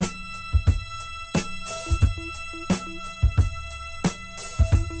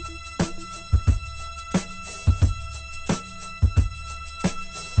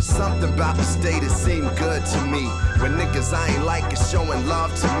Something about the state, it seemed good to me. When niggas I ain't like is showing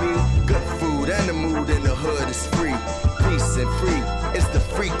love to me. Good food and the mood in the hood is free. Peace and free, it's the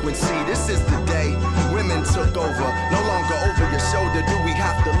frequency. This is the day women took over. No longer over your shoulder, do we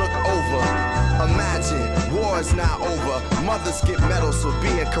have to look over? Imagine, war is not over. Mothers get medals for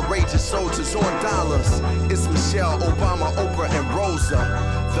being courageous soldiers on dollars. It's Michelle Obama, Oprah, and Rosa.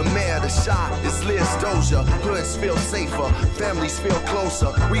 The mayor, the shot, is Liz Dozier. Hoods feel safer, families feel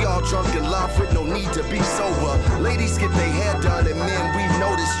closer. We all drunk in love with no need to be sober. Ladies get their hair done, and men, we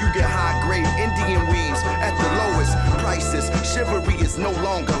notice you get high-grade Indian weaves at the lowest prices. Chivalry is no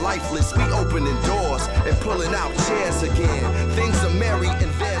longer lifeless. We opening doors and pulling out chairs again. Things are merry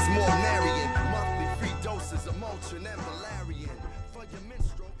and there's more marrying. Monthly free doses of Motrin and Valerian. For your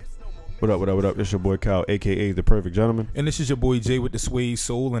minstrel, it's no more. What up? It's your boy Kyle, a.k.a. The Perfect Gentleman. And this is your boy Jay with the Suede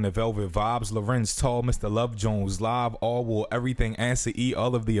Soul and the Velvet Vibes. Lorenz Tall, Mr. Love Jones, live, all will, everything, answer E,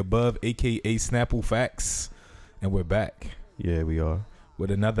 all of the above, a.k.a. Snapple Facts. And we're back. Yeah, we are. With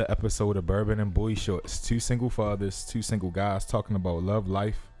another episode of Bourbon and Boy Shorts. Two single fathers, two single guys talking about love,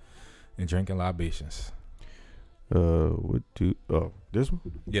 life, and drinking libations. This one?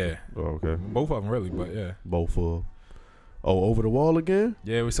 Yeah. Oh, okay. Both of them really, but yeah. Both of. Over the wall again?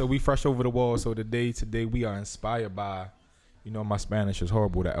 Yeah, so we fresh over the wall. So today we are inspired by, my Spanish is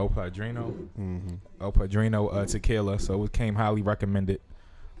horrible, the El Padrino. Mm-hmm. El Padrino tequila. So it came highly recommended.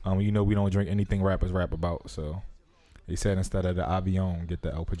 We don't drink anything rappers rap about, so they said instead of the Avion, get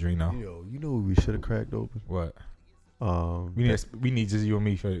the El Padrino. Yo, you know what we should have cracked open? What? We need just you and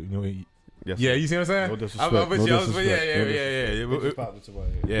me for Yes, yeah, you see what I'm saying? No disrespect.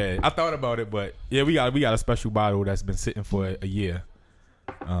 Yeah, I thought about it, but yeah, we got a special bottle that's been sitting for a year.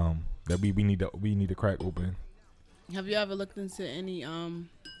 That we need to crack open. Have you ever looked into any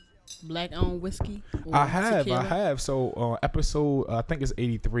black owned whiskey? I have. So episode I think it's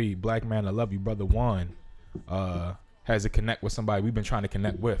 83. Black Man, I Love You, Brother Juan has a connect with somebody we've been trying to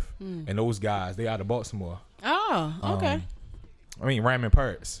connect with, and those guys they out of Baltimore. Oh, okay. Raymond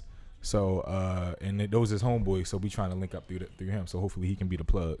Paris. So and those is homeboys, so we trying to link up through him. So hopefully he can be the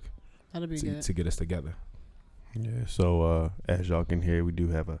plug. That'll be good to get us together. Yeah. So as y'all can hear, we do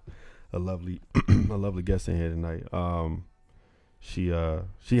have a lovely guest in here tonight. She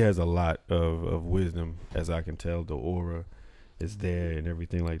has a lot of wisdom, as I can tell. The aura is there and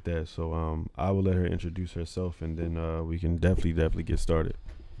everything like that. So I will let her introduce herself, and then we can definitely get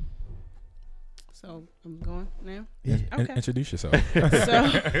So I'm going now. Yeah. Okay. Introduce yourself.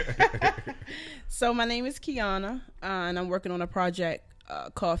 So my name is Kiana, and I'm working on a project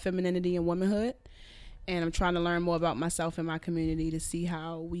called Femininity and Womanhood, and I'm trying to learn more about myself and my community to see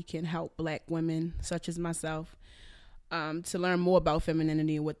how we can help Black women such as myself to learn more about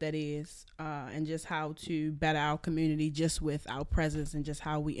femininity and what that is, and just how to better our community just with our presence and just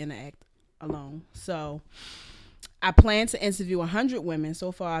how we interact alone. So I plan to interview 100 women.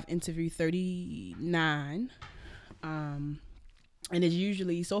 So far, I've interviewed 39. And it's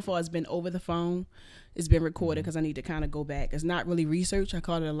usually, so far, it's been over the phone. It's been recorded because I need to kind of go back. It's not really research. I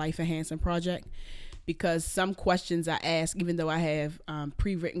call it a life enhancing project because some questions I ask, even though I have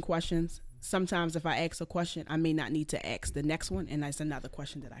pre-written questions, sometimes if I ask a question, I may not need to ask the next one, and that's another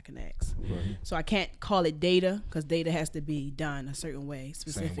question that I can ask. Right. So I can't call it data because data has to be done a certain way,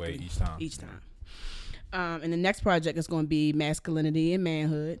 specifically. Same way each time. And the next project is going to be masculinity and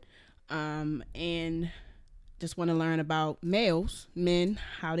manhood, and just want to learn about men,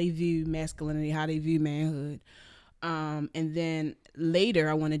 how they view masculinity, how they view manhood, and then later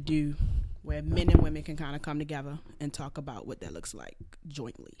I want to do where men and women can kind of come together and talk about what that looks like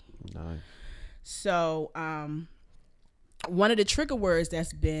jointly. Nice. So one of the trigger words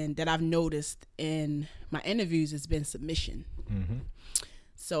that I've noticed in my interviews has been submission. Mm-hmm.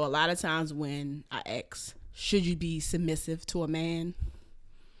 So a lot of times when I ask, should you be submissive to a man?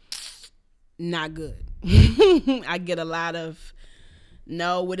 Not good. I get a lot of,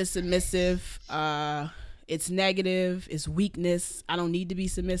 no, what is submissive? It's negative. It's weakness. I don't need to be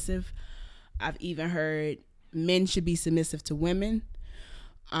submissive. I've even heard men should be submissive to women.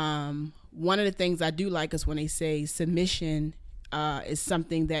 One of the things I do like is when they say submission is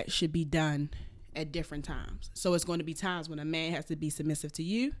something that should be done at different times. So it's going to be times when a man has to be submissive to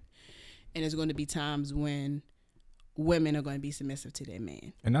you, and there's going to be times when women are going to be submissive to their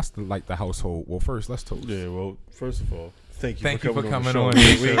man. And that's the household. Well, first, let's toast. Yeah, well, first of all, thank you for coming on.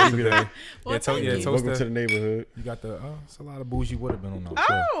 Today. Well, Welcome to the neighborhood. You got it's a lot of bougie would have been on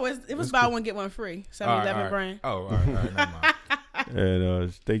that. Oh, it was buy one, get one free. 7-Eleven brand. Oh, all right, never mind.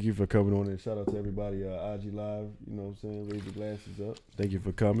 And thank you for coming on, and shout out to everybody IG Live, you know what I'm saying, raise your glasses up. Thank you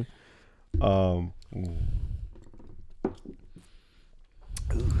for coming.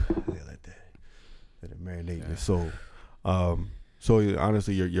 let it marinate in your soul. So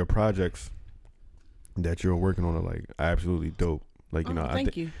honestly, your projects that you're working on are like absolutely dope. Like, you know,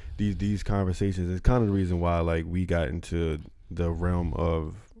 thank you. These conversations is kind of the reason why like we got into the realm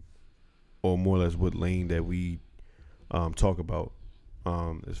of, or more or less what lane that we talk about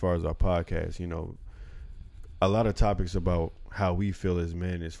as far as our podcast. You know, a lot of topics about how we feel as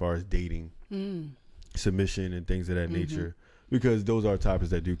men as far as dating, submission, and things of that nature, because those are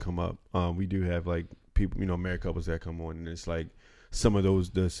topics that do come up. We do have like people, you know, married couples that come on, and it's like some of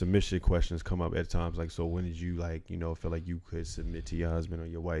the submission questions come up at times. Like, so when did you like, you know, feel like you could submit to your husband or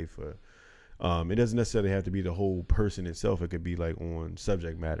your wife? Or it doesn't necessarily have to be the whole person itself. It could be like on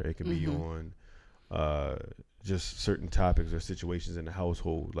subject matter. It could be on just certain topics or situations in the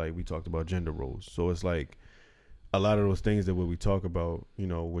household. Like we talked about gender roles. So it's like a lot of those things that when we talk about, you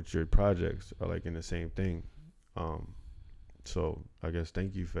know, with your projects are like in the same thing. So I guess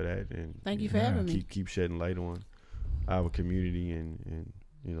thank you for that, and Thank you for having me. Keep shedding light on our community and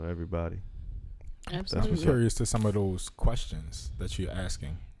you know, everybody. Absolutely. I'm curious to some of those questions that you're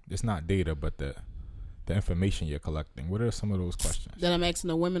asking. It's not data, but the information you're collecting. What are some of those questions? That I'm asking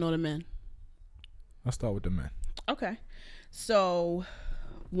the women or the men? Let's start with the men. Okay. So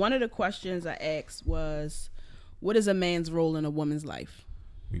one of the questions I asked was, what is a man's role in a woman's life?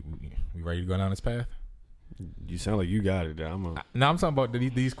 We ready to go down this path? You sound like you got it. No, I'm talking about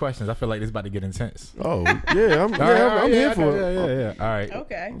these questions. I feel like this is about to get intense. Oh yeah, I'm here for it. Yeah. All right.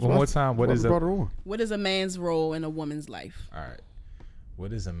 Okay. One more time. What is a man's role in a woman's life? All right.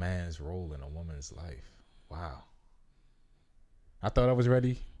 What is a man's role in a woman's life? Wow. I thought I was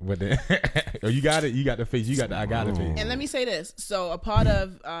ready, but then oh, you got it. You got the face. You got the I got it face. And let me say this. So a part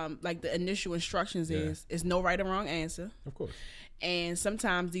of like the initial instructions is no right or wrong answer. Of course. And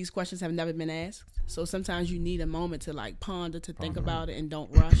sometimes these questions have never been asked. So sometimes you need a moment to like ponder, to think about it, and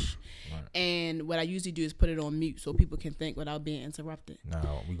don't rush. Right. And what I usually do is put it on mute so people can think without being interrupted.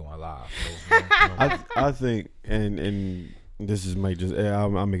 No, we going live. I think, and this is might just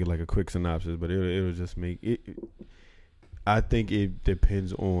I'll make it like a quick synopsis, but it'll just make it. I think it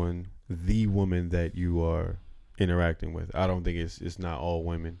depends on the woman that you are interacting with. I don't think it's not all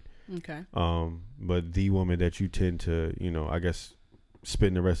women. Okay. But the woman that you tend to, you know, I guess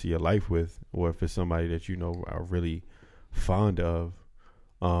spend the rest of your life with, or if it's somebody that you know are really fond of,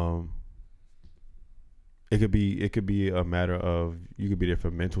 it could be a matter of, you could be there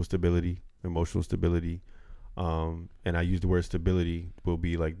for mental stability, emotional stability, and I use the word stability will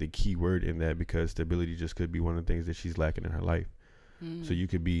be like the key word in that, because stability just could be one of the things that she's lacking in her life. So you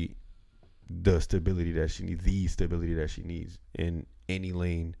could be the stability that she needs in any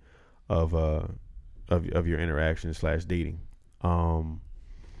lane of your interaction / dating.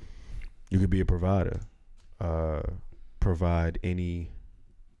 You could be a provider, provide any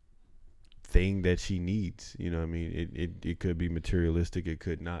thing that she needs. You know what I mean? It could be materialistic. It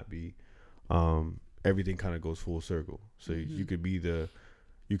could not be. Everything kind of goes full circle. So you could be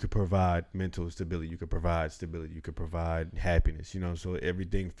you could provide mental stability. You could provide stability. You could provide happiness. You know, so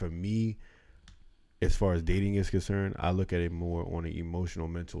everything for me, as far as dating is concerned, I look at it more on an emotional,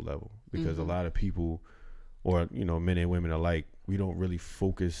 mental level, because a lot of people, or, you know, men and women alike, we don't really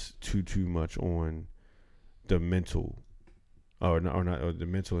focus too much on the mental, or the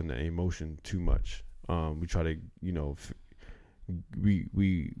mental and the emotion too much. We try to, you know,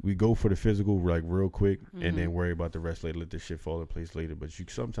 we go for the physical like real quick, and then worry about the rest later. Let this shit fall in place later. But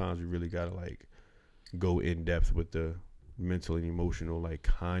sometimes you really gotta like go in depth with the mental and emotional, like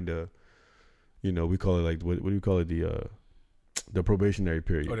kind of. You know, we call it like, what do you call it? The probationary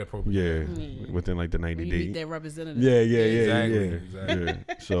period. Oh, that probationary. Yeah, within like the 90 days. Meet their representative. Yeah. Exactly. Yeah.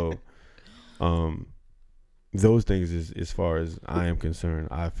 So, those things is, as far as I am concerned,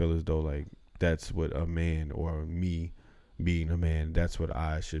 I feel as though like that's what a man, or me being a man, that's what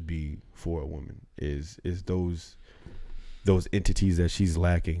I should be for a woman, is those entities that she's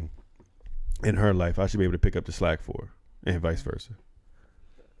lacking in her life. I should be able to pick up the slack for her, and vice versa.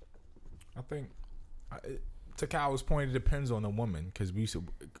 I think, to Kyle's point, it depends on the woman, because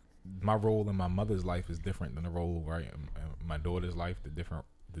my role in my mother's life is different than the role right in my daughter's life. The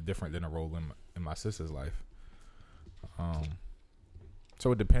different than the role in my sister's life.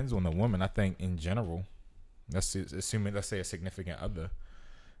 So it depends on the woman. I think in general, let's say a significant other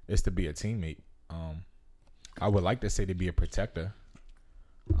is to be a teammate. I would like to say to be a protector.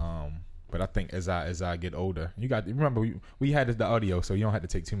 But I think as I get older, remember we had the audio, so you don't have to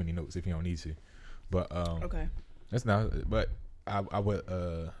take too many notes if you don't need to. But okay, that's not. But I would.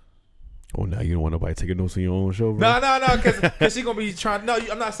 Oh, now you don't want nobody taking notes on your own show, bro? No, because she gonna be trying. No,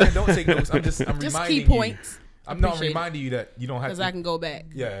 I'm not saying don't take notes. I'm reminding key points. I'm not Appreciate it. reminding you that you don't have Because to. I can go back.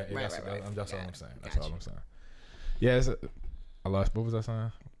 Yeah, Right, that's, right. that's all Got I'm it. saying. That's Got all you. I'm saying. Yeah, I lost. What was I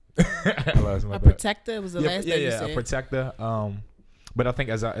saying? I lost my A thought. protector was the last yeah, thing you yeah, said. a protector. But I think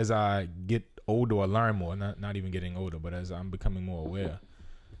as I get older or learn more, not even getting older, but as I'm becoming more aware,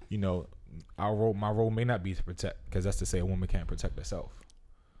 you know, my role may not be to protect, because that's to say a woman can't protect herself.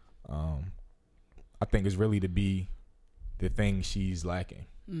 I think it's really to be the thing she's lacking.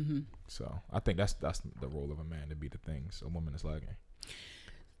 Mm-hmm. So I think that's the role of a man, to be the things a woman is lacking.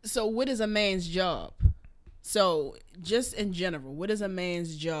 So what is a man's job? So just in general, what is a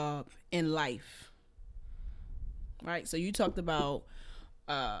man's job in life? Right. So you talked about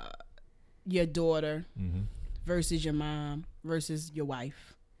your daughter versus your mom versus your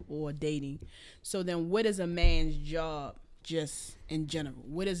wife or dating. So then what is a man's job just in general?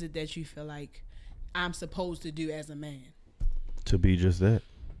 What is it that you feel like I'm supposed to do as a man? To be just that.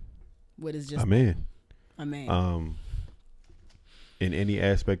 What is just a man. a man? In any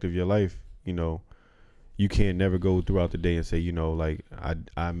aspect of your life, you know, you can't never go throughout the day and say, you know, like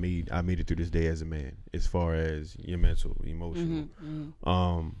I made it through this day as a man, as far as your mental, emotional.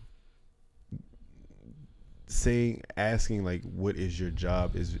 Asking like what is your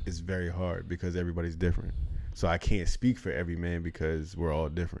job is very hard, because everybody's different. So I can't speak for every man, because we're all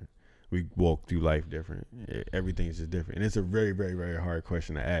different. We walk through life different. Everything's just different, and it's a very, very, very hard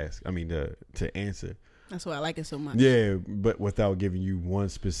question to ask. I mean, to answer. That's why I like it so much. Yeah, but without giving you one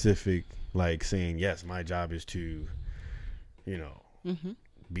specific, like saying, yes, my job is to, you know,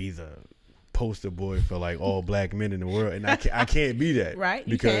 be the poster boy for like all black men in the world, and I can't be that, Right?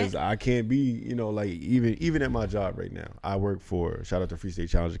 You Because can't. I can't be, you know, like even at my job right now, I work for, shout out to Free State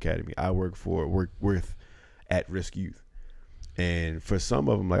Challenge Academy. I work with at-risk youth, and for some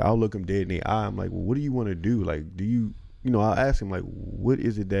of them, like I'll look them dead in the eye. I'm like, well, what do you want to do? Like, do you know? I'll ask them like, what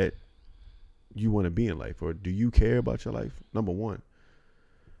is it that you want to be in life, or do you care about your life? Number one.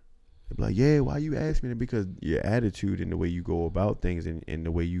 They're like, yeah, why you ask me that? Because your attitude and the way you go about things, and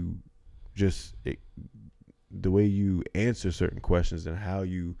the way you the way you answer certain questions and how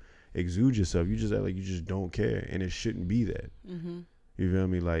you exude yourself, you just act like you just don't care, and it shouldn't be that. You feel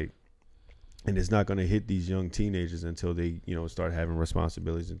me? Like, and it's not going to hit these young teenagers until they, you know, start having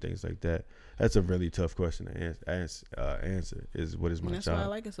responsibilities and things like that. That's a really tough question to answer. Is what is my And that's job? why I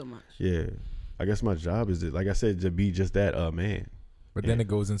like it so much. Yeah, I guess my job is, like I said, to be just that, man. But then it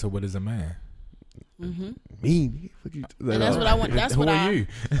goes into what is a man. Me, fuck you. And that's what I want. That's Who what are you?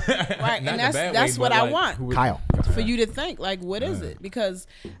 Right, Not and in a bad that's way, what but I like, want. who is- Kyle. For you to think, like, what is it? Because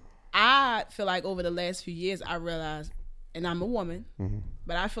I feel like over the last few years, I realized, and I'm a woman,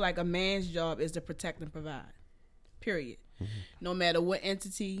 but I feel like a man's job is to protect and provide. Period. No matter what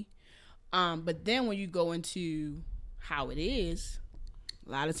entity. But then when you go into how it is,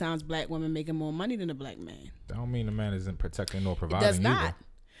 a lot of times black women making more money than a black man. That don't mean the man isn't protecting nor It providing. does not. either.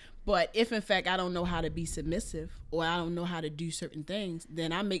 But if in fact I don't know how to be submissive, or I don't know how to do certain things,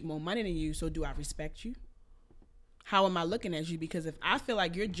 then I make more money than you. So do I respect you? How am I looking at you? Because if I feel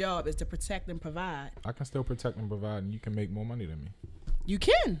like your job is to protect and provide, I can still protect and provide, and you can make more money than me. you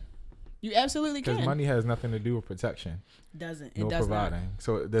can. You absolutely Because can. money has nothing to do with protection It nor does not. providing.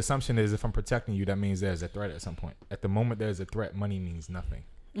 So the assumption is, if I'm protecting you, that means there's a threat at some point. At the moment there's a threat, money means nothing.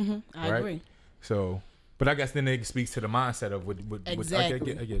 I Right? agree. So, but I guess then it speaks to the mindset of what Exactly. I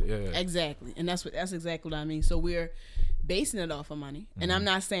get it, yeah. Exactly. And that's exactly what I mean. So we're basing it off of money. And I'm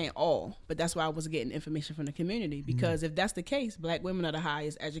not saying all, but that's why I was getting information from the community. Because if that's the case, black women are the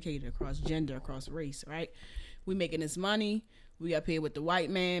highest educated across gender, across race, right? We making this money. We up here with the white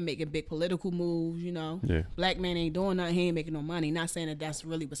man making big political moves, you know. Yeah. Black man ain't doing nothing. He ain't making no money. Not saying that that's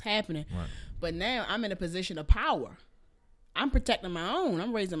really what's happening. Right. But now I'm in a position of power. I'm protecting my own.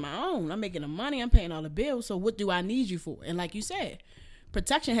 I'm raising my own. I'm making the money. I'm paying all the bills. So what do I need you for? And like you said,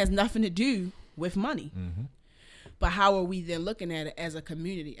 protection has nothing to do with money. But how are we then looking at it as a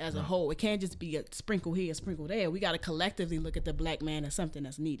community, as a whole? It can't just be a sprinkle here, a sprinkle there. We got to collectively look at the black man as something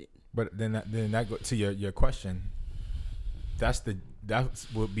that's needed. But then that go to your question. That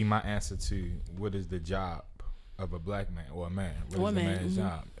would be my answer to what is the job of a black man or a man. What is the man's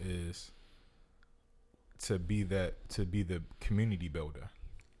job is to be the community builder.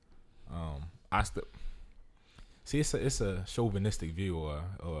 It's a chauvinistic view or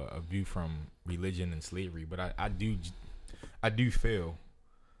a view from religion and slavery, but I do feel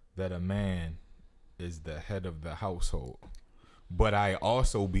that a man is the head of the household, but I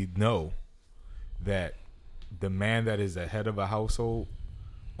also know that the man that is the head of a household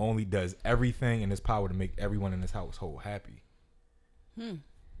only does everything in his power to make everyone in his household happy.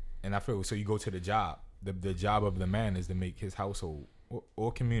 And I feel so. You go to the job. The job of the man is to make his household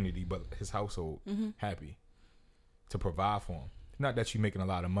or community, but his household happy. to provide for them. Not that you're making a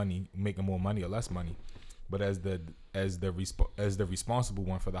lot of money, making more money or less money, but as the responsible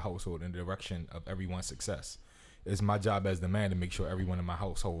one for the household in the direction of everyone's success. It's my job as the man to make sure everyone in my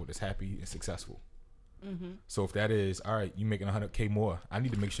household is happy and successful. Mm-hmm. So if that is, all right, you making $100K more, I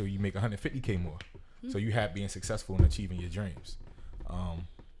need to make sure you make $150K more. So you happy and successful in achieving your dreams.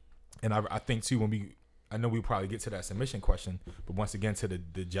 And I think too, I know we'll probably get to that submission question, but once again to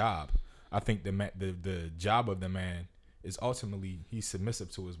the job, I think the job of the man is ultimately he's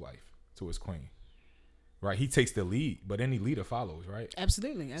submissive to his wife, to his queen, right? He takes the lead, but any leader follows, right?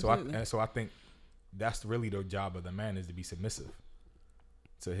 Absolutely. So I think that's really the job of the man, is to be submissive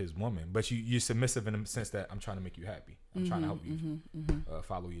to his woman. But you're submissive in the sense that I'm trying to make you happy. I'm trying to help you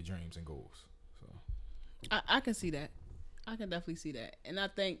follow your dreams and goals. So I can see that. I can definitely see that. And I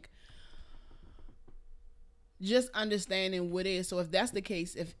think just understanding what is, so if that's the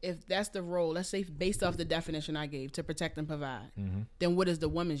case, if that's the role, let's say based off the definition I gave, to protect and provide, then what is the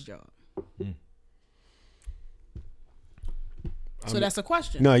woman's job? So that's a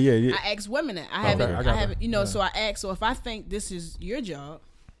question. No, yeah. I ask women that. I haven't, so I ask, so if I think this is your job,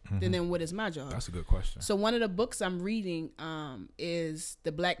 then what is my job? That's a good question. So one of the books I'm reading is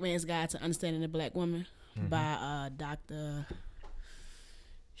The Black Man's Guide to Understanding the Black Woman by Dr.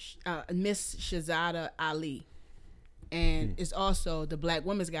 Miss Shahzada Ali. And it's also The Black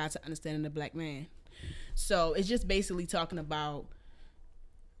Woman's Guide to Understanding the Black Man. So it's just basically talking about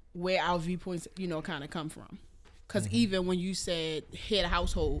where our viewpoints, kind of come from. Because even when you said head of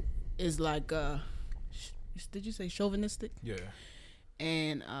household is like, did you say chauvinistic? Yeah.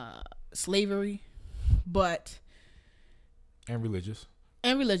 And slavery, but. And religious.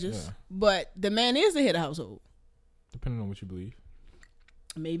 Yeah. But the man is the head of household. Depending on what you believe.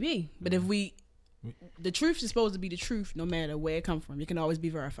 Maybe. But if the truth is supposed to be the truth no matter where it comes from. It can always be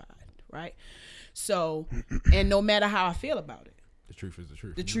verified, right? So, and no matter how I feel about it. The truth is the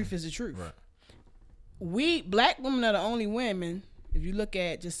truth. The truth is the truth. Right. We, black women, are the only women, if you look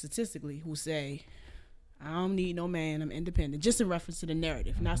at just statistically, who say, I don't need no man, I'm independent. Just in reference to the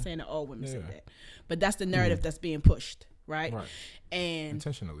narrative. Not saying that all women say that. But that's the narrative that's being pushed, right? And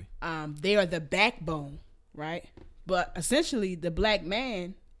intentionally. They are the backbone, right? But essentially, the black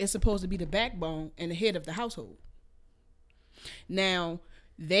man is supposed to be the backbone and the head of the household. Now,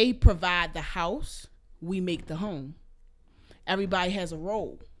 they provide the house, we make the home. Everybody has a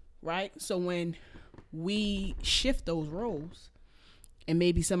role, right? So when we shift those roles, and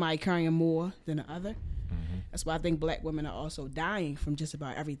maybe somebody carrying more than the other, that's why I think black women are also dying from just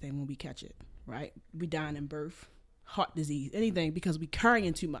about everything when we catch it, right? We dying in birth, heart disease, anything, because we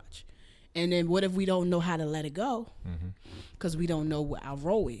carrying too much. And then what if we don't know how to let it go? Because we don't know what our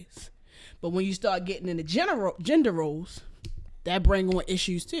role is. But when you start getting into gender roles, that bring on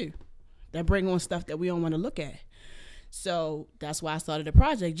issues too. That bring on stuff that we don't want to look at. So that's why I started the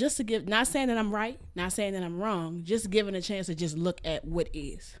project, just to give, not saying that I'm right, not saying that I'm wrong, just giving a chance to just look at what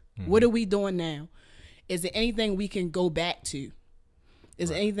is. What are we doing now? Is there anything we can go back to? Is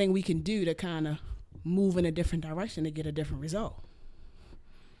there anything we can do to kind of move in a different direction to get a different result?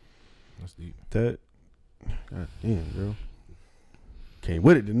 That's deep. God damn, girl. Came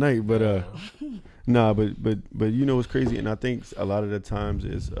with it tonight, but but you know what's crazy, and I think a lot of the times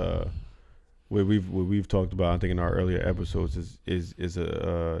is what we've talked about, I think in our earlier episodes, is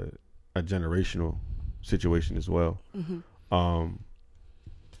a generational situation as well.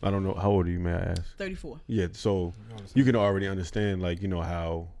 I don't know, how old are you, may I ask? 34. Yeah, so you can already understand, like,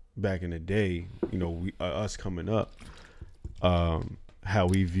 how back in the day, us coming up, how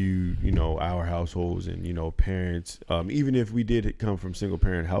we viewed, our households and, parents, even if we did come from single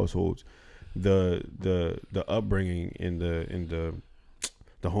parent households, the upbringing in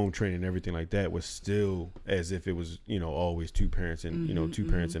the home training and everything like that was still as if it was, always two parents and, two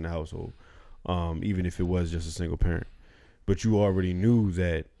parents in the household, even if it was just a single parent. But you already knew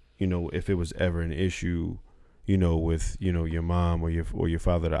that, if it was ever an issue, with, your mom or your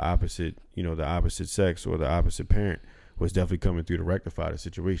father, the opposite sex or the opposite parent, was definitely coming through to rectify the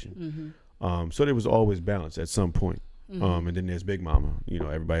situation. So there was always balance at some point. And then there's Big Mama.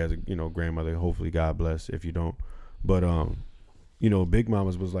 Everybody has a, grandmother. Hopefully, God bless if you don't. But, Big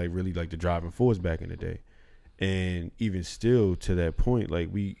Mamas was like really like the driving force back in the day. And even still to that point, like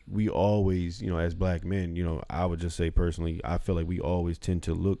we always, as black men, I would just say personally, I feel like we always tend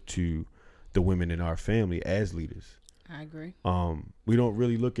to look to the women in our family as leaders. I agree. We don't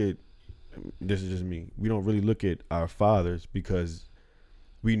really look at, this is just me, we don't really look at our fathers because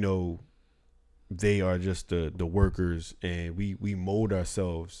we know they are just the workers, and we mold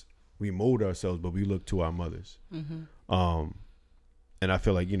ourselves, but we look to our mothers. And I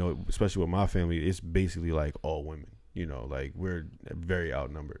feel like, especially with my family, it's basically like all women. You know, like we're very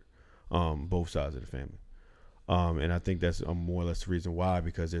outnumbered, both sides of the family. And I think that's more or less the reason why,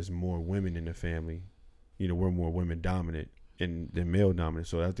 because there's more women in the family. You know, we're more women dominant than male dominant.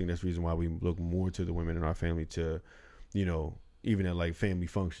 So I think that's the reason why we look more to the women in our family to, you know, even at like family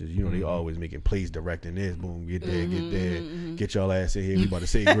functions, you know, they always making plays, directing this, boom, get there, get y'all ass in here. We about to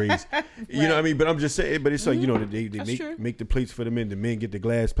say grace. You know what I mean? But I'm just saying, but it's like, you know, they make the plates for the men get the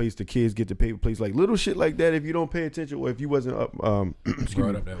glass plates, the kids get the paper plates, like little shit like that. If you don't pay attention, or if you wasn't up,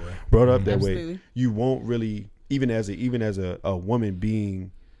 brought up that way, you won't really, even as a woman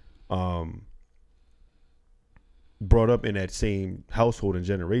being, brought up in that same household and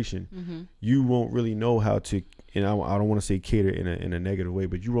generation, you won't really know how to, and I don't want to say cater in a negative way,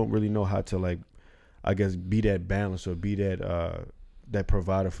 but you won't really know how to, like, I guess, be that balance or be that that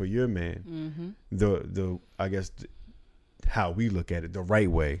provider for your man. The I guess how we look at it the right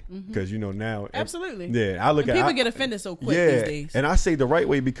way, because you know now absolutely I look at people get offended so quick these days, and I say the right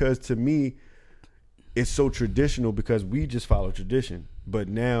way because to me it's so traditional because we just follow tradition, but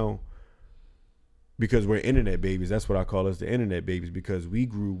now, because we're internet babies, that's what I call us, the internet babies, because we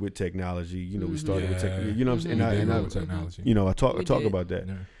grew with technology. You know, we started with technology. You know what I'm saying? And I technology. You know, I talk about that,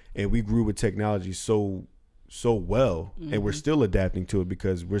 and we grew with technology so well, and we're still adapting to it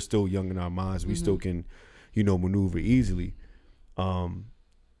because we're still young in our minds. We still can, you know, maneuver easily.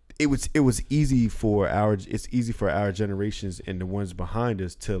 It was easy for it's easy for our generations and the ones behind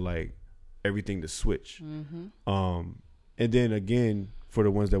us to like everything to switch. And then again, for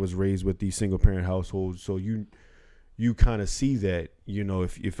the ones that was raised with these single parent households. So you kind of see that, you know,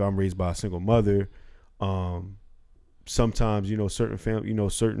 if I'm raised by a single mother, sometimes, you know, certain family, you know,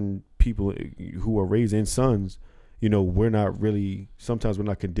 certain people who are raising sons, you know, sometimes we're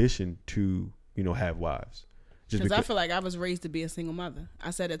not conditioned to, you know, have wives. Because I feel like I was raised to be a single mother.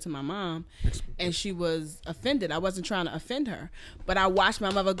 I said it to my mom and she was offended. I wasn't trying to offend her, but I watched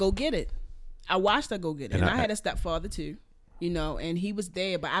my mother go get it. I watched her go get it. And I had a stepfather too. You know, and he was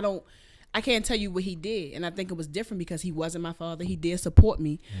there, but I can't tell you what he did. And I think it was different because he wasn't my father. He did support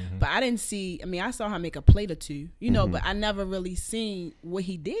me, but I didn't see, I saw him make a plate or two, you know, but I never really seen what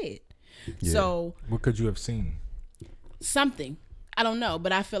he did. Yeah. So what could you have seen? Something. I don't know,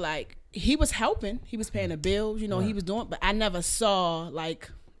 but I feel like he was helping. He was paying the bills, you know, he was doing, but I never saw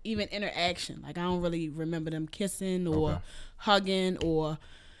like even interaction. Like I don't really remember them kissing or hugging or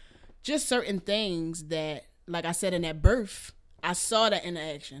just certain things that, like I said, in that birth, I saw that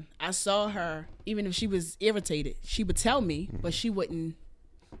interaction. I saw her, even if she was irritated, she would tell me, but she wouldn't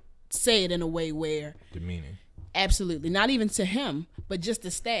say it in a way where demeaning. Absolutely. Not even to him, but just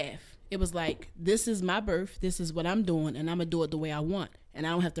the staff. It was like, this is my birth. This is what I'm doing, and I'm going to do it the way I want. And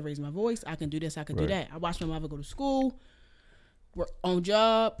I don't have to raise my voice. I can do this. I can do that. I watched my mother go to school, work on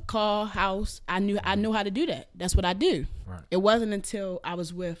job, car, house. I knew how to do that. That's what I do. Right. It wasn't until I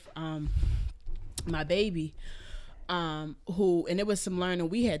was with my baby, who, and it was some learning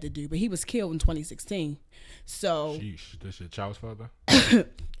we had to do, but he was killed in 2016. So, sheesh, this your child's father?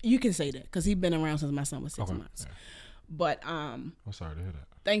 You can say that because he's been around since my son was 6 months. Yeah. But I'm sorry to hear that.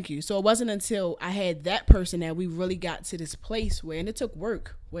 Thank you. So it wasn't until I had that person that we really got to this place where, and it took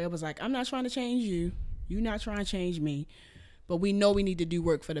work, where it was like, I'm not trying to change you, you're not trying to change me, but we know we need to do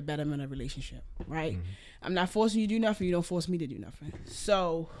work for the betterment of the relationship, right? I'm not forcing you to do nothing. You don't force me to do nothing.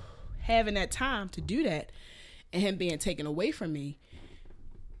 So having that time to do that and him being taken away from me,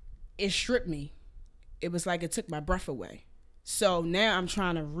 it stripped me. It was like it took my breath away. So now I'm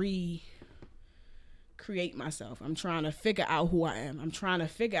trying to recreate myself. I'm trying to figure out who I am. I'm trying to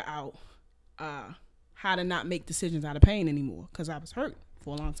figure out how to not make decisions out of pain anymore because I was hurt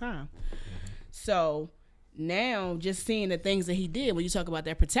for a long time. So now just seeing the things that he did, when you talk about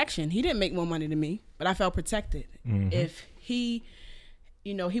that protection, he didn't make more money than me, but I felt protected. If he,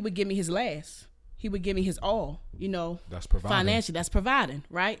 you know, he would give me his last. He would give me his all, you know, that's providing. Financially, that's providing,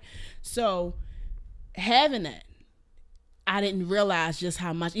 right? So having that, I didn't realize just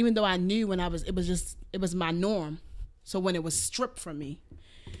how much, even though I knew when it was my norm. So when it was stripped from me,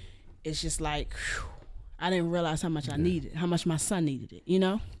 it's just like, whew, I didn't realize how much I needed, how much my son needed it, you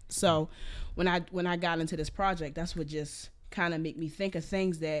know? So when I got into this project, that's what just kind of made me think of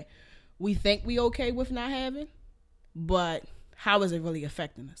things that we think we okay with not having, but how is it really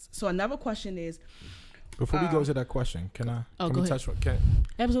affecting us? So another question is, before we go to that question, can we touch on,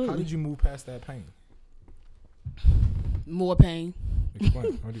 absolutely. How did you move past that pain? More pain.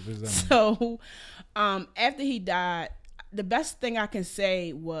 Explain. What does that mean? So, after he died, the best thing I can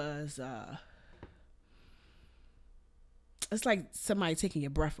say was, it's like somebody taking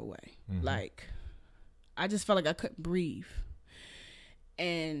your breath away. Like, I just felt like I couldn't breathe.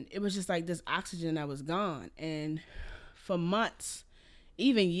 And it was just like this oxygen that was gone. And for months,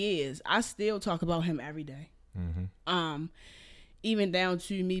 even years, I still talk about him every day. Even down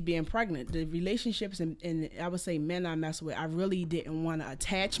to me being pregnant. The relationships and I would say men I mess with, I really didn't want an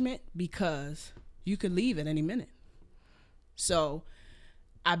attachment because you could leave at any minute. So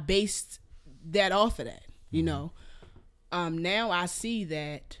I based that off of that, you know. Now I see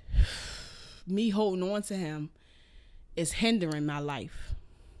that me holding on to him is hindering my life.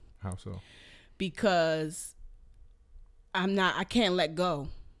 How so? Because I can't let go.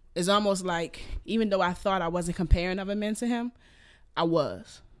 It's almost like, even though I thought I wasn't comparing other men to him, I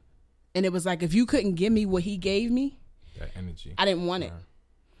was. And it was like, if you couldn't give me what he gave me, that energy, I didn't want it.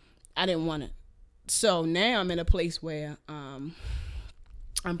 I didn't want it. So now I'm in a place where I'm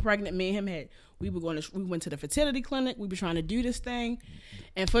pregnant. Me and him we went to the fertility clinic. We were trying to do this thing.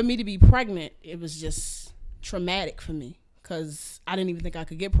 And for me to be pregnant, it was just traumatic for me because I didn't even think I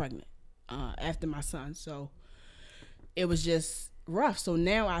could get pregnant after my son. So it was just rough. So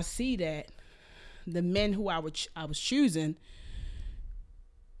now I see that the men who I was choosing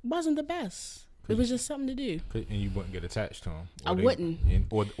wasn't the best. It was just something to do. And you wouldn't get attached to him. I wouldn't.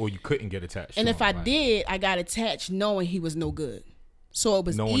 Or you couldn't get attached and to him. And if I did, I got attached knowing he was no good. So it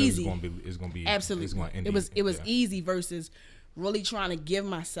was easy. It's gonna be absolutely. It's gonna end it was easy versus really trying to give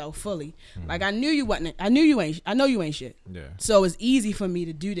myself fully. Like I knew you ain't shit. Yeah. So it's easy for me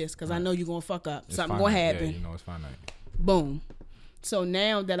to do this because I know you're gonna fuck up. Something gonna happen. Yeah, you know it's finite. Boom. So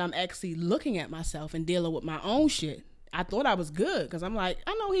now that I'm actually looking at myself and dealing with my own shit, I thought I was good because I'm like,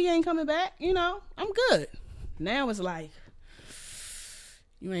 I know he ain't coming back. You know, I'm good. Now it's like,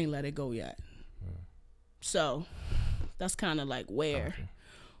 you ain't let it go yet. Yeah. So that's kind of like where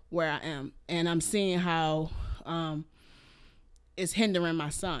I am. And I'm seeing how it's hindering my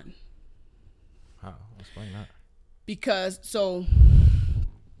son. How? Explain that. Because, so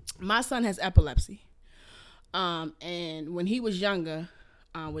my son has epilepsy. And when he was younger,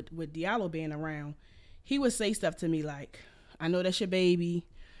 with Diallo being around, he would say stuff to me like, I know that's your baby.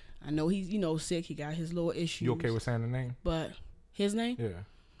 I know he's, sick. He got his little issues. You okay with saying the name? But his name? Yeah.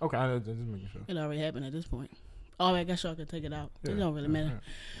 Okay, I just making sure. It already happened at this point. Oh, I guess y'all can take it out. Yeah. It don't really matter.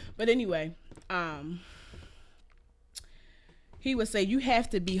 Yeah. But anyway, he would say, you have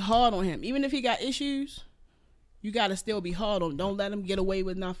to be hard on him. Even if he got issues, you got to still be hard on him. Don't let him get away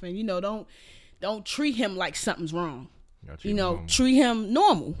with nothing. Don't treat him like something's wrong. Treat him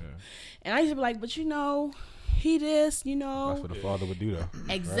normal. Yeah. And I used to be like, but he this, That's what a father would do, though.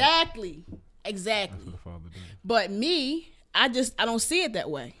 Exactly. Right? Exactly. That's what a father does. But me, I don't see it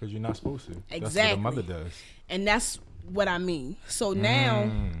that way. Because you're not supposed to. Exactly. That's what a mother does. And that's what I mean. So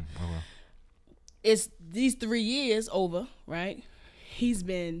now, it's these 3 years over, right? He's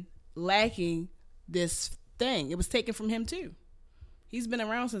been lacking this thing. It was taken from him, too. He's been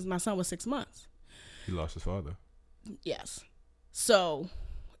around since my son was 6 months. He lost his father. Yes. So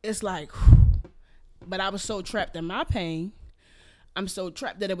it's like, but I was so trapped in my pain. I'm so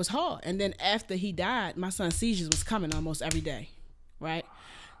trapped that it was hard. And then after he died, my son's seizures was coming almost every day, right?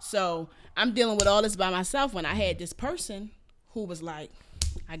 So I'm dealing with all this by myself when I had this person who was like,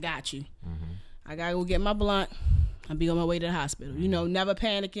 I got you. Mm-hmm. I got to go get my blunt. I'll be on my way to the hospital. Never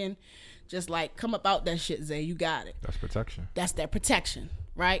panicking. Just like, come up out that shit, Zay. You got it. That's protection. That's that protection,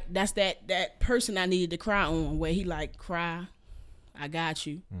 right? That's that person I needed to cry on where he like, cry. I got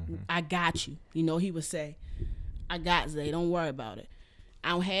you. Mm-hmm. I got you. He would say, I got Zay. Don't worry about it. I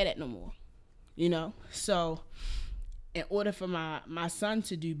don't have that no more. So in order for my son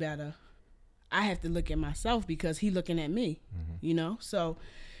to do better, I have to look at myself because he looking at me, So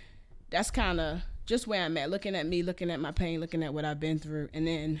that's kind of just where I'm at, looking at me, looking at my pain, looking at what I've been through. And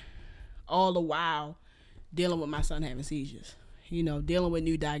then all the while dealing with my son having seizures, dealing with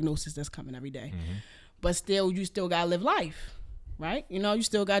new diagnosis that's coming every day. Mm-hmm. But you still got to live life, right? You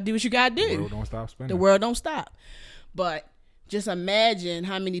still got to do what you got to do. The world don't stop spinning. The world don't stop. But just imagine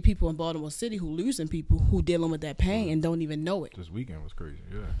how many people in Baltimore City who losing people who dealing with that pain and don't even know it. This weekend was crazy,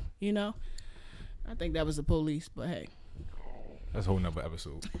 yeah. I think that was the police, but hey. That's a whole nother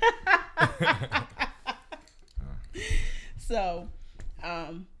episode. So,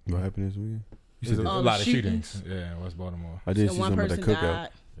 what happened this weekend? You said a lot of shootings. Yeah, in West Baltimore. I did see some of that cookout.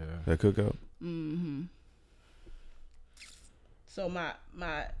 Yeah. That cookout. Mm-hmm. So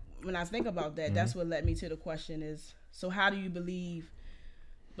when I think about that, that's what led me to the question is, so how do you believe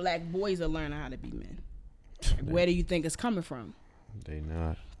black boys are learning how to be men? Where do you think it's coming from? They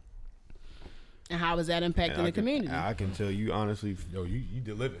not. And how is that impacting the community? I can tell you honestly. Yo, you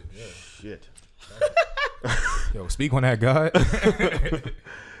delivered. Yeah. Shit. Yo, speak on that, God.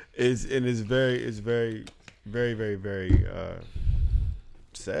 It's very, very, very, very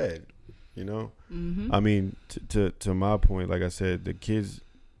sad. You know, I mean, to my point, like I said,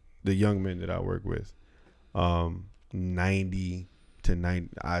 the young men that I work with, 90 to 90,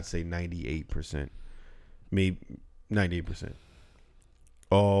 I'd say 98%, maybe 98%,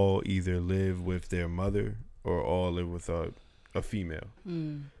 all either live with their mother or all live with a female.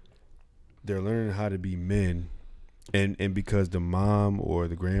 They're learning how to be men, and because the mom or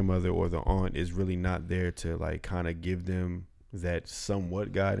the grandmother or the aunt is really not there to like kind of give them that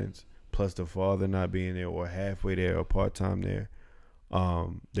somewhat guidance, plus the father not being there or halfway there or part-time there,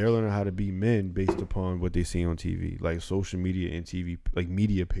 they're learning how to be men based upon what they see on TV. Like social media and TV, like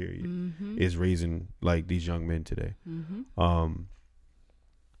media period, is raising like these young men today.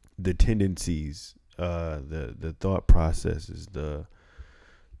 The tendencies, the thought processes, the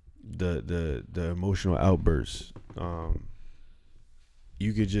emotional outbursts,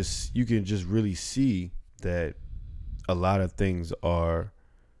 you can just really see that a lot of things are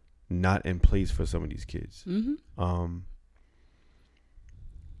not in place for some of these kids.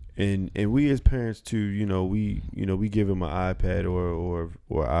 And we as parents too, we give them an iPad or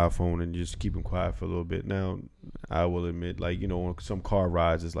iPhone and just keep them quiet for a little bit. Now, I will admit, like, on some car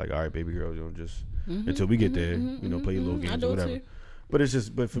rides, it's like, all right, baby girl, just until we get there, play little games or whatever.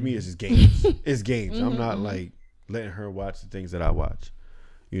 But for me, it's just games. It's games. I'm not like letting her watch the things that I watch.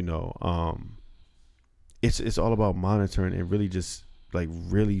 It's all about monitoring and really just like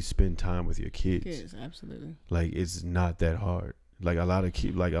really spend time with your kids. Kids, absolutely. Like, it's not that hard. Like a lot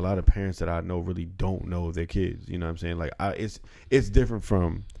of parents that I know really don't know their kids. You know what I'm saying? Like it's different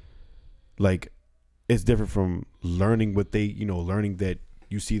from learning what they, learning that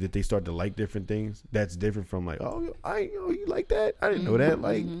you see that they start to like different things. That's different from like, oh, you like that? I didn't know that.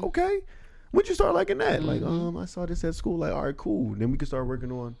 Like, okay, when'd you start liking that? Like, I saw this at school. Like, all right, cool. Then we can start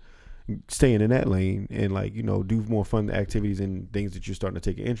working on staying in that lane and like, do more fun activities and things that you're starting to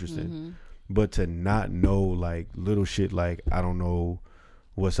take an interest in. But to not know like little shit, like I don't know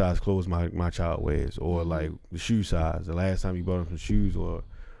what size clothes my child wears, or like the shoe size, the last time you bought them some shoes, or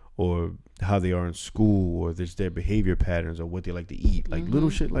how they are in school, or just their behavior patterns, or what they like to eat, like little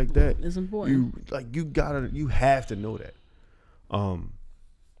shit like that. It's important. You have to know that.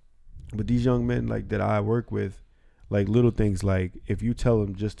 But these young men like that I work with, like little things, like if you tell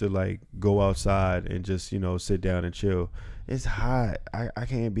them just to like go outside and just sit down and chill, it's hot, I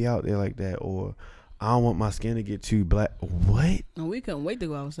can't be out there like that, or I don't want my skin to get too black. What? And we couldn't wait to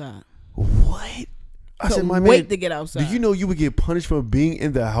go outside. What? I said, my man, wait to get outside. Do you know you would get punished for being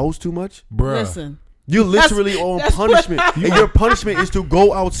in the house too much? Bruh. Listen, you're literally on punishment, and your punishment is to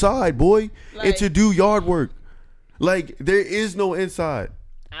go outside, boy, and to do yard work. Like, there is no inside.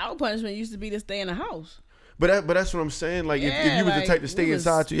 Our punishment used to be to stay in the house. But that's what I'm saying. Like, if you was the type to stay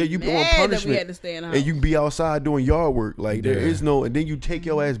inside, you be on punishment, we had to stay in the house. and you can be outside doing yard work. Like, there is no, and then you take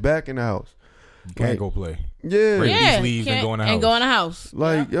your ass back in the house. You can't like, go play. Yeah, break these leaves and go in the house. And go in the house.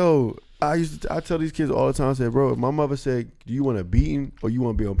 Like, yo, I tell these kids all the time. I say, bro, if my mother said, do you want a beating or you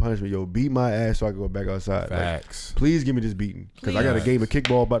want to be on punishment? Yo, beat my ass so I can go back outside. Facts. Like, please give me this beating, because I got a game of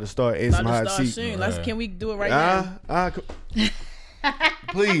kickball about to start and some hot seat. Soon. Can we do it right now?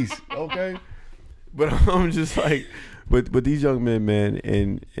 Please, okay. But I'm just like, but these young men, man,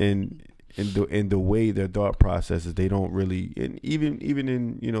 and the way their thought processes, they don't really, and even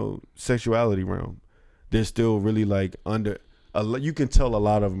in sexuality realm, they're still really like under. You can tell a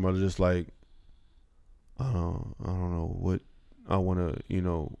lot of them are just like, I don't know what I want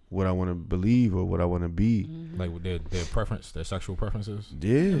to, what I want to believe or what I want to be. Like with their preference, their sexual preferences.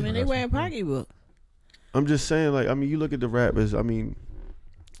 Yeah, I mean, they wear a pocketbook. I'm just saying, like, I mean, you look at the rappers. I mean,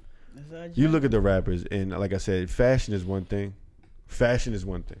 you look at the rappers, and like I said, fashion is one thing.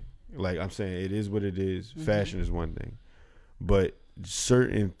 Like I'm saying, it is what it is. Fashion is one thing, but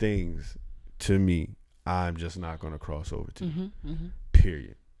certain things, to me, I'm just not gonna cross over to.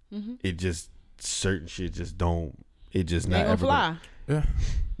 Period. It just certain shit just don't. It just not gonna ever fly. Yeah,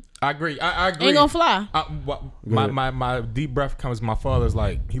 I agree. I agree. Ain't gonna fly. My deep breath comes. My father's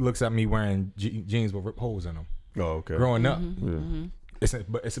like, he looks at me wearing jeans with rip holes in them. Oh, okay. Growing up, Yeah.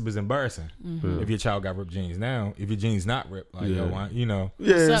 it was embarrassing if your child got ripped jeans. Now, if your jeans not ripped, like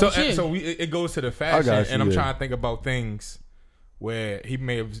Yeah. So it goes to the fashion, you, and I'm trying to think about things where he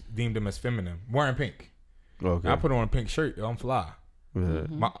may have deemed them as feminine. Wearing pink. Okay. I put on a pink shirt. I'm fly. Yeah.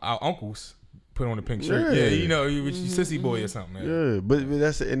 Our uncles put on a pink shirt. Yeah, you sissy boy or something. Man. Yeah, but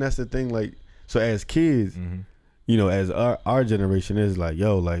that's the thing. Like, so as kids, as our generation is like,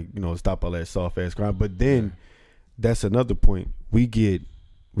 yo, like, stop all that soft ass crime. But then that's another point. We get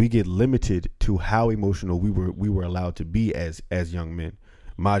limited to how emotional we were allowed to be as young men.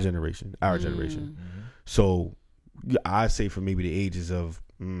 My generation, our generation. So I say from maybe the ages of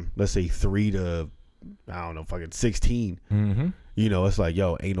let's say 3 to, I don't know, fucking 16. Mm-hmm. You know, it's like,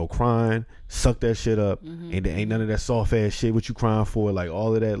 yo, ain't no crying, suck that shit up, and there ain't none of that soft ass shit. What you crying for? Like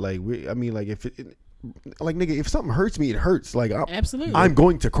all of that. Like, I mean, like if like nigga, if something hurts me, it hurts. Like Absolutely. I'm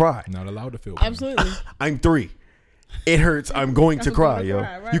going to cry. Not allowed to feel pain. Absolutely. I'm 3. It hurts. I'm going to cry, yo.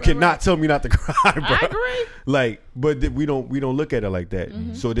 Right, you cannot right. tell me not to cry, bro. I agree. Like, but we don't look at it like that.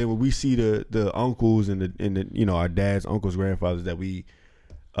 So then when we see the uncles and the you know, our dads, uncles, grandfathers that we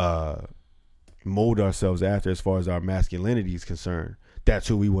mold ourselves after as far as our masculinity is concerned, that's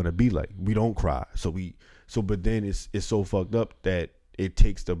who we want to be like. We don't cry. But then it's so fucked up that it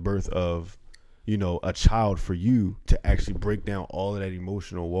takes the birth of, you know, a child for you to actually break down all of that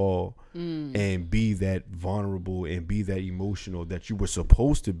emotional wall and be that vulnerable and be that emotional that you were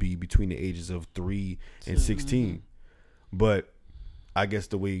supposed to be between the ages of 3 and 16. But I guess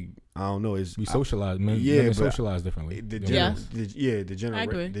the way, I don't know, is We socialize, man. Yeah, Men but socialize differently. I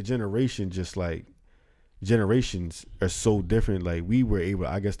agree. the generation, just like generations are so different. Like we were able,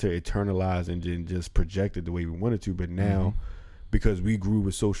 I guess, to eternalize and then just project it the way we wanted to. But now, because we grew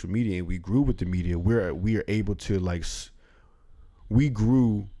with social media and we grew with the media, we are able to like, we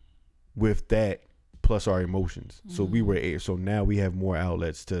grew with that plus our emotions. So so now we have more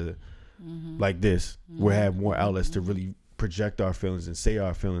outlets to like this. We have more outlets to really project our feelings and say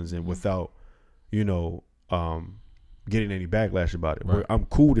our feelings, and without, you know, getting any backlash about it. Right. I'm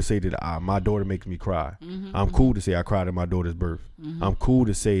cool to say that my daughter makes me cry. I'm cool to say I cried at my daughter's birth. I'm cool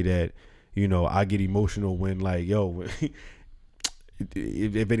to say that, you know, I get emotional when, like, yo,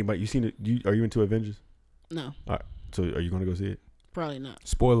 if anybody, you seen it, are you into Avengers? No, All right, so are you gonna go see it? probably not.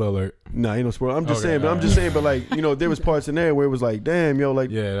 Spoiler alert. No, ain't no spoiler. I'm just Okay, saying, but I'm just saying, but like, you know, there was parts in there where it was like, damn, yo, like,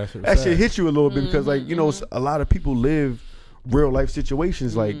 Yeah, that shit hit you a little bit because, like, you know, a lot of people live real life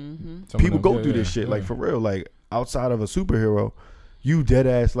situations. Like, people go through this shit, like, for real. Like, outside of a superhero, you dead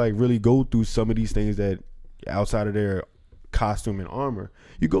ass, like, really go through some of these things that outside of their costume and armor,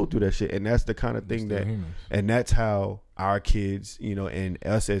 you go through that shit. And that's the kind of thing that, and that's how our kids, you know, and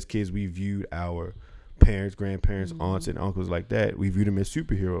us as kids, we viewed our parents, grandparents, aunts, and uncles like that. We viewed them as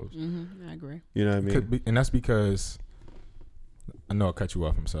superheroes. I agree. You know what I mean? And that's because, I know I cut you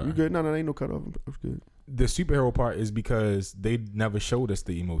off. I'm sorry. You good? No, ain't no cut off. I'm good. The superhero part is because they never showed us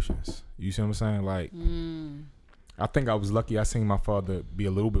the emotions. You see what I'm saying? Like, I think I was lucky. I seen my father be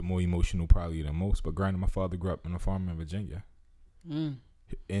a little bit more emotional probably than most. But granted, my father grew up on a farm in Virginia.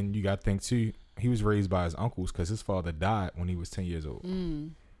 And you got to think too, he was raised by his uncles because his father died when he was 10 years old.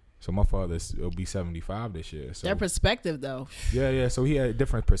 So my father will be 75 this year. So Their perspective, though. yeah. So he had a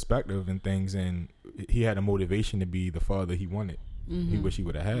different perspective and things, and he had a motivation to be the father he wanted. He wish he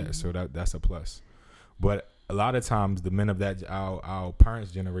would have had. So that's a plus. But a lot of times, the men of that our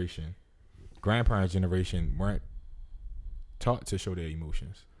parents' generation, grandparents' generation, weren't taught to show their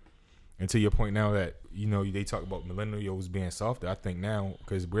emotions. And to your point now that, you know, they talk about millennials being softer, I think now,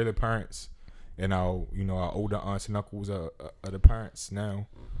 because we're the parents and our older aunts and uncles are the parents now,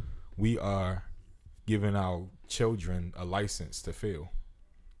 we are giving our children a license to feel.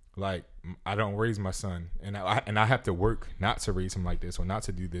 Like, I don't raise my son, and I have to work not to raise him like this or not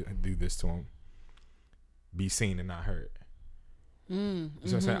to do this to him. Be seen and not heard. You know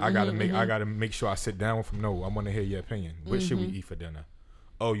what I'm saying? I gotta make sure I sit down with him. No, I want to hear your opinion. What should we eat for dinner?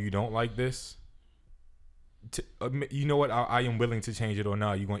 Oh, you don't like this? You know what? I am willing to change it, or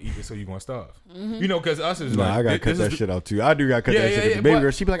not. You gonna eat this or you gonna starve? You know, because us is like, I gotta cut that shit out too. I do gotta cut that shit. The baby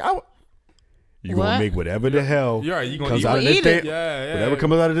girl, she be like, you gonna make whatever the hell you gonna comes eat out of this eat it. thing, Yeah. whatever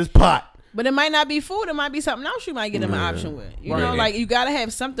comes out of this pot. But it might not be food. It might be something else you might get them an option with. You know, like, you got to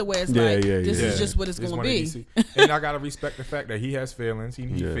have something where it's this is just what it's going to be. And I got to respect the fact that he has feelings. He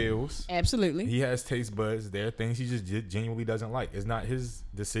feels. Absolutely. He has taste buds. There are things he just genuinely doesn't like. It's not his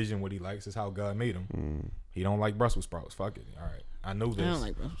decision what he likes. It's how God made him. He don't like Brussels sprouts. Fuck it. All right. I know this. I don't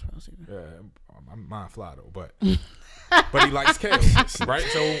like Brussels sprouts either. Yeah, mine fly though. But but he likes kale. Right?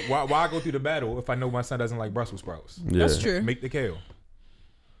 So why go through the battle if I know my son doesn't like Brussels sprouts? Yeah. That's true. Make the kale.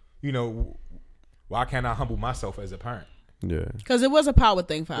 You know, why can't I humble myself as a parent? Yeah. Because it was a power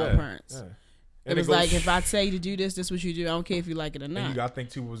thing for our parents. Yeah. It was like, if I say to do this, this is what you do. I don't care if you like it or And not. you got to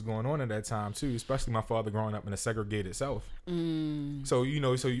think too what was going on at that time too, especially my father growing up in a segregated South. So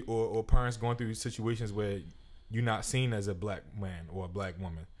or parents going through situations where you're not seen as a black man or a black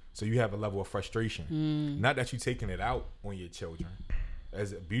woman, so you have a level of frustration. Not that you're taking it out on your children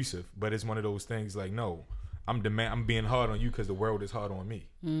as abusive, but it's one of those things like, no, I'm being hard on you because the world is hard on me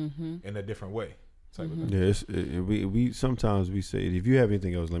in a different way. Type of thing. Yeah, we sometimes we say, if you have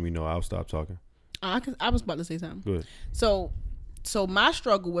anything else, let me know. I'll stop talking. I was about to say something. Good. So my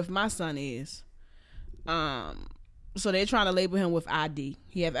struggle with my son is, So they're trying to label him with ID.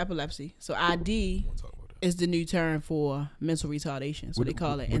 He have epilepsy. So ID is the new term for mental retardation. So they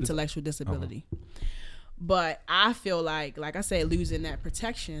call it intellectual disability. But I feel like I said, losing that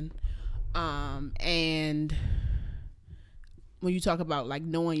protection, and when you talk about like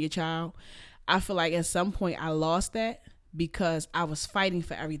knowing your child, I feel like at some point I lost that because I was fighting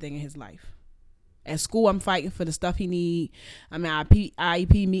for everything in his life. At school, I'm fighting for the stuff he need. I'm at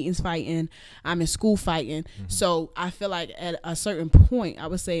IEP meetings fighting. I'm in school fighting. So I feel like at a certain point, I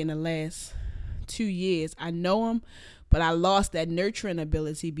would say in the last 2 years, I know him, but I lost that nurturing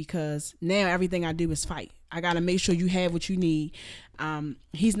ability because now everything I do is fight. I got to make sure you have what you need.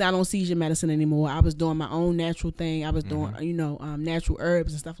 He's not on seizure medicine anymore. I was doing my own natural thing. I was doing, natural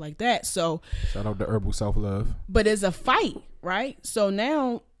herbs and stuff like that. So shout out to Herbal Self-Love. But it's a fight, right? So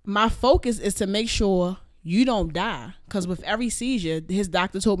now my focus is to make sure you don't die, because with every seizure, his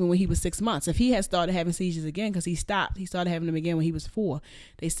doctor told me when he was 6 months, if he had started having seizures again, because he started having them again when he was 4,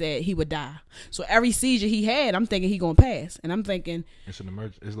 they said he would die. So every seizure he had, I'm thinking he gonna pass, and I'm thinking it's an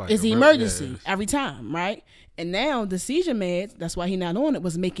emergency. It's like it's the emergency every time, right? And now the seizure meds, that's why he not on it,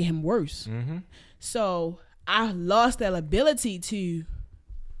 was making him worse. So I lost that ability to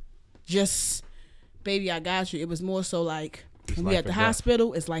just, baby, I got you. It was more so like, when we at the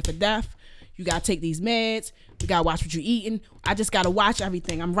hospital, it's life or death. You got to take these meds. You got to watch what you're eating. I just got to watch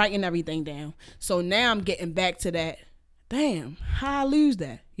everything. I'm writing everything down. So now I'm getting back to that. Damn, how I lose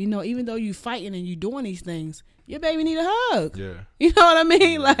that? Even though you fighting and you doing these things, your baby need a hug. Yeah. You know what I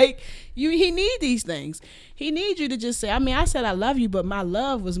mean? Like, he need these things. He needs you to just say, I said I love you, but my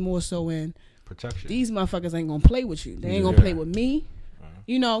love was more so in protection. These motherfuckers ain't going to play with you. They ain't going to play with me.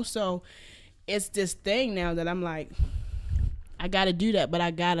 So it's this thing now that I'm like, I got to do that, but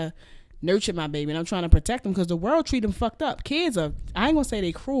I got to nurture my baby, and I'm trying to protect them because the world treat them fucked up. Kids are, I ain't going to say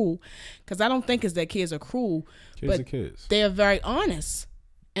they cruel, because I don't think it's that kids are cruel, but they're very honest.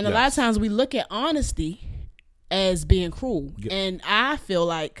 And a lot of times we look at honesty as being cruel. Yeah. And I feel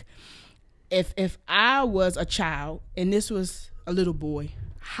like if I was a child and this was a little boy,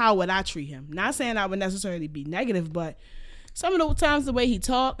 how would I treat him? Not saying I would necessarily be negative, but some of the times the way he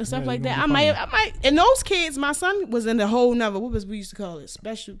talked and stuff like that, I might. And those kids, my son was in a whole nother, what was we used to call it,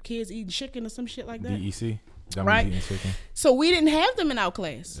 special kids eating chicken or some shit like that. DEC. Right. So we didn't have them in our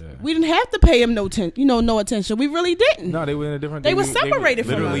class. Yeah. We didn't have to pay them no attention. We really didn't. No, they were in a different. They were separated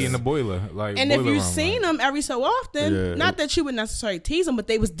from us. Literally in the boiler, like. And if you seen them every so often, not that you would necessarily tease them, but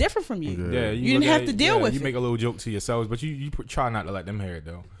they was different from you. Yeah, you didn't have to deal with it. You make a little joke to yourselves, but you try not to let them hear it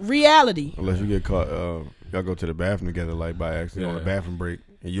though. Reality. Unless you get caught, y'all go to the bathroom together like by accident on a bathroom break,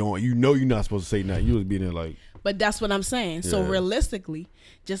 and you're not supposed to say nothing. You was being there like. But that's what I'm saying. So realistically,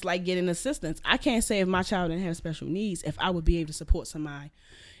 just like getting assistance, I can't say if my child didn't have special needs, if I would be able to support somebody,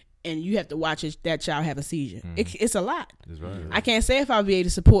 and you have to watch that child have a seizure. It's a lot. That's right. I can't say if I would be able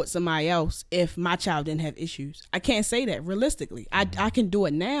to support somebody else if my child didn't have issues. I can't say that realistically. I can do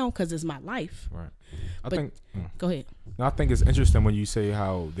it now because it's my life. Right. I think. Go ahead. I think it's interesting when you say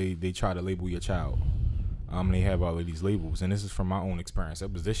how they try to label your child. They have all of these labels, and this is from my own experience.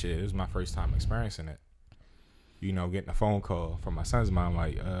 It was this year. It was my first time experiencing it. Getting a phone call from my son's mom,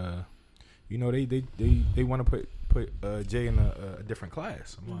 like, they want to put Jay in a different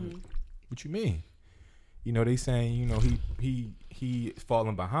class. I'm like, what you mean? They saying, he's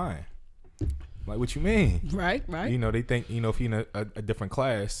falling behind. I'm like, what you mean? Right. They think, if he in a different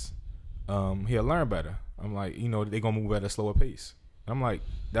class, he'll learn better. I'm like, they gonna move at a slower pace. I'm like,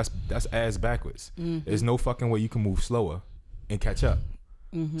 that's ass backwards. There's no fucking way you can move slower and catch up.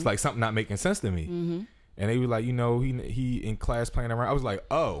 It's like something not making sense to me. And they were like, he in class playing around. I was like,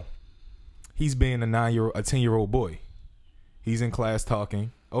 oh, he's being a 10-year-old boy. He's in class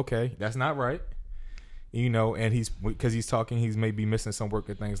talking. Okay, that's not right. And because he's talking, he's maybe missing some work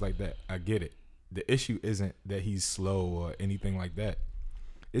or things like that. I get it. The issue isn't that he's slow or anything like that.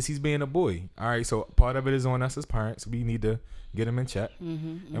 It's he's being a boy. All right, so part of it is on us as parents. We need to get him in check.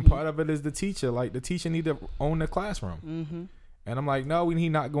 And part of it is the teacher. Like, the teacher need to own the classroom. And I'm like, no, he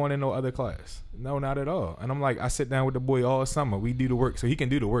not going in no other class. No, not at all. And I'm like, I sit down with the boy all summer. We do the work, so he can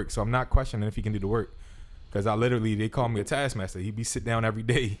do the work. So I'm not questioning if he can do the work, because they call me a taskmaster. He be sit down every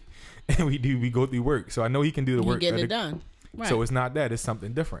day, and we go through work. So I know he can do the work. Getting it done. Right. So it's not that. It's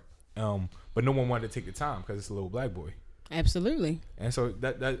something different. But no one wanted to take the time because it's a little black boy. Absolutely. And so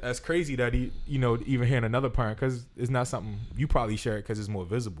that's crazy that he, even hearing another parent, because it's not something you probably share it because it's more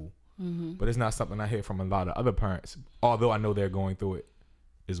visible. But it's not something I hear from a lot of other parents, although I know they're going through it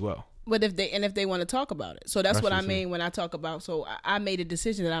as well. But if they want to talk about it. So that's what I mean when I talk about, so I made a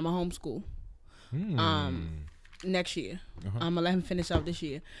decision that I'm a homeschool next year. I'm going to let him finish out this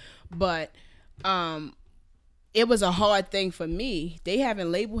year. But it was a hard thing for me. They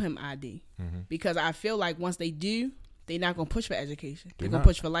haven't labeled him ID because I feel like once they do, they're not gonna push for education. They're gonna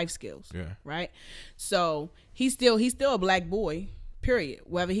push for life skills. Yeah. Right. So he's still a black boy. Period.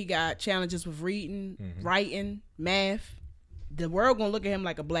 Whether he got challenges with reading, writing, math, the world gonna look at him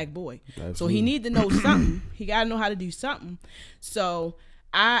like a black boy. Absolutely. So he need to know something. He gotta know how to do something. So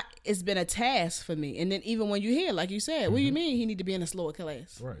it's been a task for me. And then even when you hear, like you said, what do you mean he need to be in a slower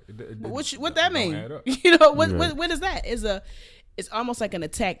class? Right. What that mean? You know, what is that? It's almost like an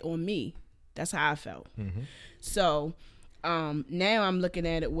attack on me. That's how I felt. So now I'm looking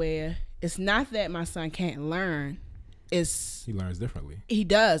at it where it's not that my son can't learn. He learns differently. He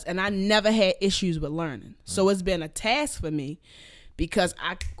does. And I never had issues with learning. So it's been a task for me because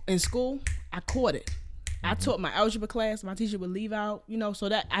in school, I caught it. I taught my algebra class. My teacher would leave out, you know, so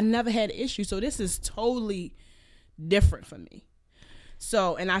that I never had issues. So this is totally different for me.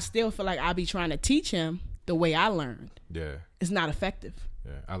 So, and I still feel like I be trying to teach him the way I learned. Yeah. It's not effective.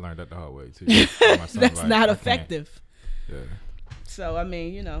 Yeah. I learned that the hard way too. That's not effective. Yeah. So, I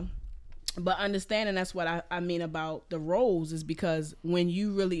mean, you know, but understanding that's what I mean about the roles is because when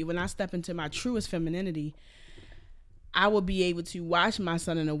I step into my truest femininity, I will be able to watch my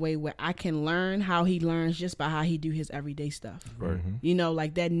son in a way where I can learn how he learns just by how he do his everyday stuff. Right. You know,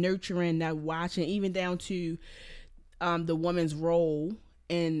 like that nurturing, that watching, even down to the woman's role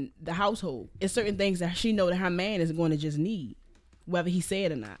in the household. It's certain things that she know that her man is going to just need, whether he say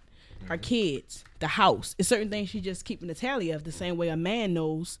it or not. Her kids, the house. It's certain things she just keeping the tally of the same way a man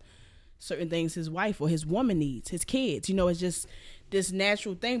knows certain things his wife or his woman needs, his kids. You know, it's just this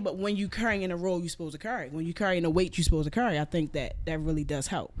natural thing. But when you carrying a role you're supposed to carry, when you carrying a weight you're supposed to carry, I think that really does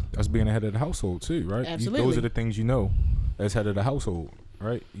help. That's being the head of the household too, right? Absolutely. Those are the things you know as head of the household,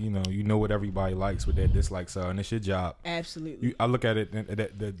 right? You know what everybody likes, what their dislikes are, and it's your job. Absolutely. I look at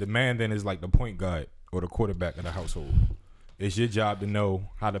it, the man then is like the point guard or the quarterback of the household. It's your job to know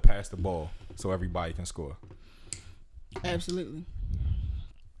how to pass the ball so everybody can score. Absolutely.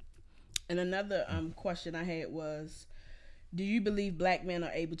 And another question I had was, do you believe black men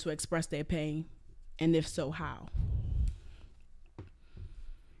are able to express their pain? And if so, how?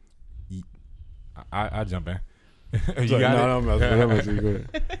 I jump in.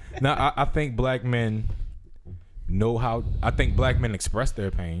 No, I think black men know how. I think black men express their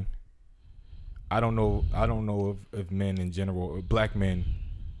pain. I don't know if men in general, black men,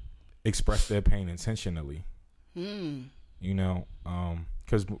 express their pain intentionally. You know,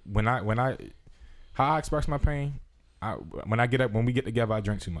 because when I how I express my pain, when we get together, I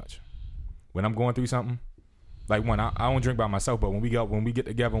drink too much. When I'm going through something, like I don't drink by myself, but when we get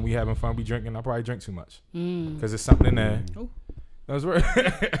together and we having fun, we drinking, I probably drink too much because it's something in there. That's right.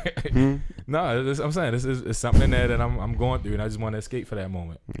 No, I'm saying it's something in there that I'm going through, and I just want to escape for that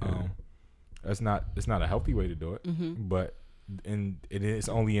moment. It's not a healthy way to do it, but it is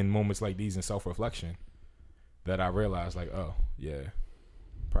only in moments like these in self-reflection that I realize, like, oh yeah,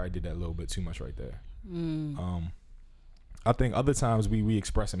 probably did that a little bit too much right there. I think other times we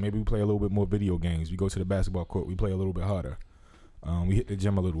express it. Maybe we play a little bit more video games. We go to the basketball court. We play a little bit harder. We hit the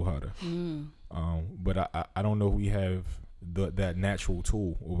gym a little harder. But I don't know if we have that natural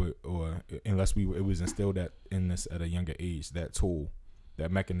tool, or unless it was instilled in us at a younger age, that tool,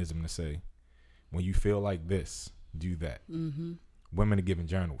 that mechanism to say, when you feel like this, do that. Women are given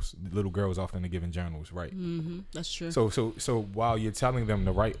journals. Little girls often are given journals, right? That's true. So while you're telling them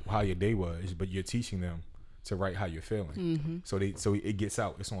to write how your day was, but you're teaching them to write how you're feeling. So it gets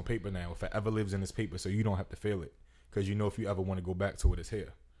out. It's on paper now. It forever lives in this paper, so you don't have to feel it, because you know if you ever want to go back to it, it's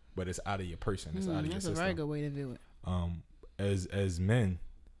here. But it's out of your person. It's out of your system. That's a very good way to view it. As men,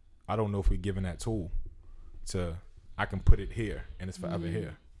 I don't know if we're given that tool to, I can put it here and it's forever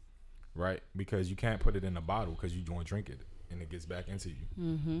here, right? Because you can't put it in a bottle because you're going to drink it and it gets back into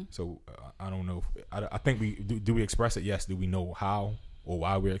you. So I don't know. I think we do we express it? Yes. Do we know how or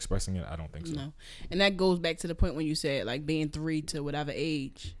why we're expressing it? I don't think so. No. And that goes back to the point when you said, like, being 3 to whatever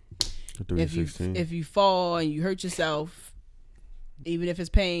age. 3 to 16. If you fall and you hurt yourself, even if it's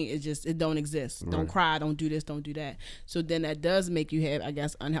pain, it don't exist. Right. Don't cry, don't do this, don't do that. So then that does make you have, I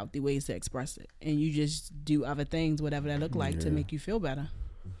guess, unhealthy ways to express it. And you just do other things, whatever that look like, to make you feel better.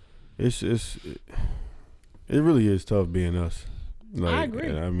 It really is tough being us. Like, I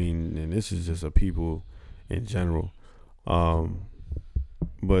agree. I mean, and this is just a people in general.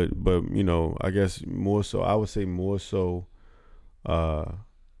 But you know, I guess more so, I would say more so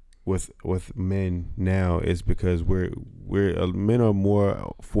with men now is because men are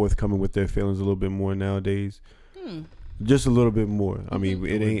more forthcoming with their feelings a little bit more nowadays. Just a little bit more. I mean,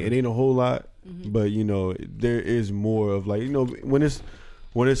 it ain't a whole lot, but you know, there is more of, like, you know, when it's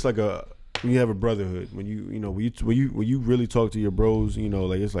like when you have a brotherhood, when you really talk to your bros, you know,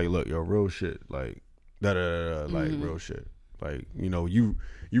 like it's like, look, yo, real shit, like like real shit, like, you know, you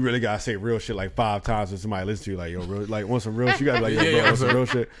really gotta say real shit like 5 times when somebody listens to you, like, yo, real, like, want some real shit, you gotta be like, yo, bro, want some real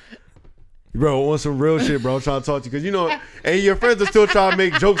shit. Bro, want some real shit, bro. I'm trying to talk to you because, you know, and your friends are still trying to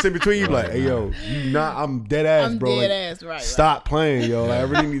make jokes in between you, like, hey, yo, I'm dead ass, bro. Dead like, ass, right. Stop playing, yo. Like, I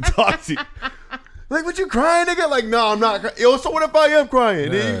really need to talk to you. Like, what you crying, nigga? Like, no, I'm not crying. Yo, so what if I am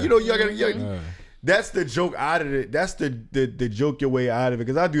crying? Then, you know, you gotta. That's the joke out of it. That's the joke your way out of it.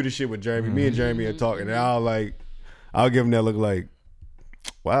 Because I do this shit with Jeremy. Me and Jeremy are talking, and I'll give him that look like,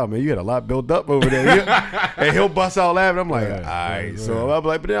 wow, man, you had a lot built up over there. And he'll bust out laughing. I'm like, all right. So I'll be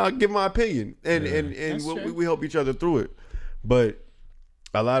like, but then I'll give my opinion. And we help each other through it. But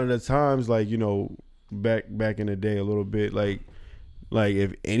a lot of the times, like, you know, back in the day a little bit, like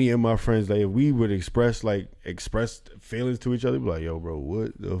if any of my friends, like, if we would express feelings to each other, be like, yo, bro,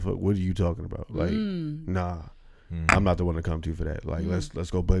 what the fuck, what are you talking about? Like, nah, I'm not the one to come to for that. Like,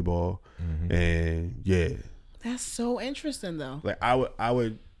 let's go play ball. And yeah. That's so interesting, though. Like, I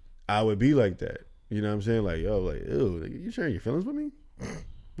would be like that. You know what I'm saying? Like, yo, like, ew, you sharing your feelings with me?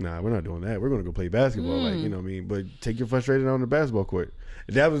 Nah, we're not doing that. We're gonna go play basketball. Like, you know what I mean? But take your frustration out on the basketball court.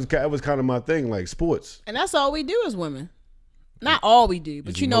 That was kind of my thing, like sports. And that's all we do as women. Not all we do,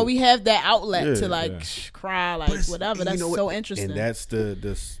 but you know, we have that outlet to like cry, like whatever. That's so interesting. And that's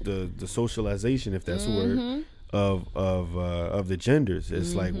the socialization, if that's a word, of the genders.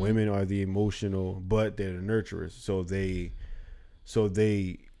 It's like women are the emotional, but they're the nurturers. So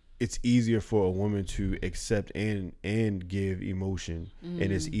it's easier for a woman to accept and give emotion, and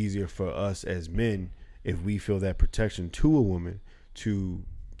it's easier for us as men, if we feel that protection to a woman, to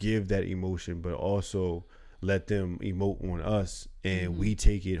give that emotion, but also let them emote on us, and we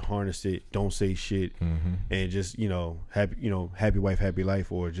take it, harness it, don't say shit, and just, you know, happy wife, happy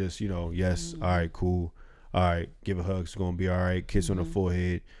life, or just, you know, yes, all right, cool, all right, give a hug, it's gonna be all right, kiss on the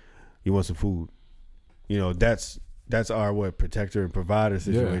forehead, you want some food, you know, that's our protector and provider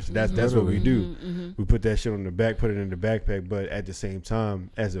situation. That's what we do. We put that shit on the back, put it in the backpack, but at the same time,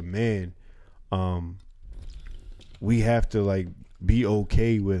 as a man, we have to like be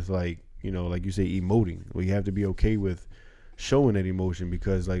okay with, like, you know, like you say, emoting. We have to be okay with showing that emotion,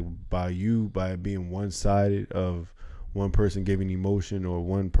 because like by being one-sided of one person giving emotion or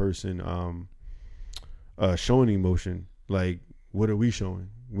one person showing emotion, like, what are we showing?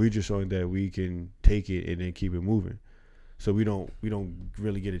 We're just showing that we can take it and then keep it moving. So we don't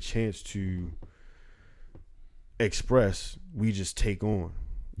really get a chance to express. We just take on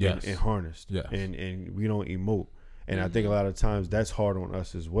and harness. And we don't emote. And I think a lot of times that's hard on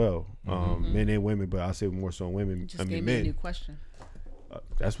us as well, men and women. But I say more so women. Just gave me a new question.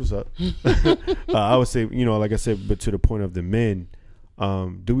 That's what's up. I would say, you know, like I said, but to the point of the men,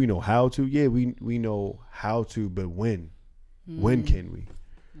 do we know how to? Yeah, we know how to, but when can we?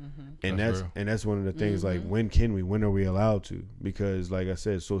 And that's one of the things. Like, when can we? When are we allowed to? Because, like I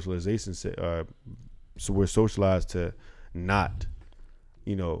said, socialization. So we're socialized to not,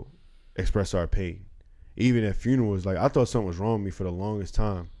 you know, express our pain. Even at funerals, like, I thought something was wrong with me for the longest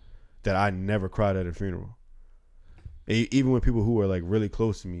time, that I never cried at a funeral. Even with people who were like really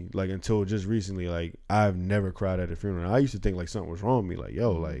close to me, like, until just recently, like, I've never cried at a funeral. And I used to think like something was wrong with me, like,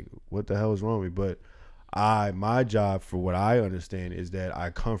 yo, like, what the hell is wrong with me? But my job, for what I understand, is that I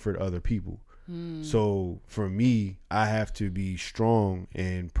comfort other people. So for me, I have to be strong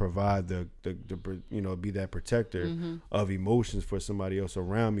and provide the you know, be that protector of emotions for somebody else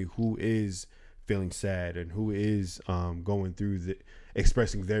around me who is feeling sad and who is going through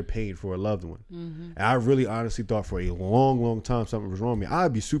expressing their pain for a loved one. And I really honestly thought for a long time something was wrong with me.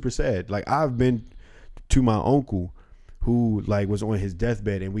 I'd be super sad. Like, I've been to my uncle who, like, was on his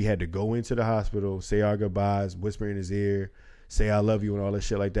deathbed, and we had to go into the hospital, say our goodbyes, whisper in his ear, say I love you and all that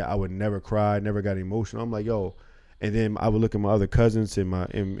shit like that. I would never cry, never got emotional. I'm like, yo. And then I would look at my other cousins and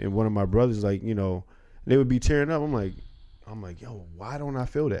one of my brothers, like, you know, they would be tearing up. I'm like, yo, why don't I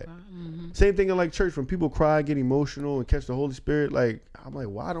feel that? Same thing in like church, when people cry, get emotional, and catch the Holy Spirit. Like, I'm like,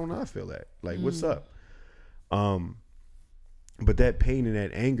 why don't I feel that? Like, what's up? But that pain and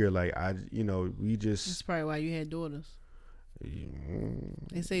that anger, like, we just. That's probably why you had daughters.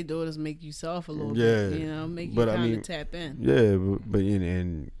 They say daughters make you soft a little bit, you know, make you kind of tap in. Yeah, but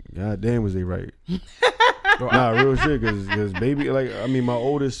and goddamn was they right? Nah, real shit, because baby, like, I mean, my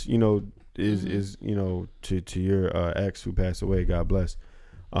oldest, you know, is you know, to your ex who passed away, God bless.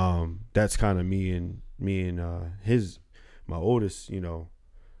 That's kind of me and my oldest, you know.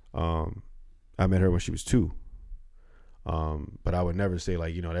 I met her when she was 2. But I would never say,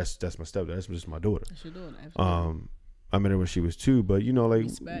 like, you know, that's my stepdad. That's just my daughter. That's your daughter, absolutely. I met her when she was 2, but you know, like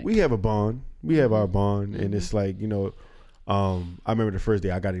Respect. we have a bond. We have our bond, and it's like, you know, I remember the first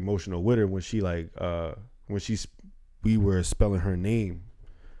day I got emotional with her when she we were spelling her name.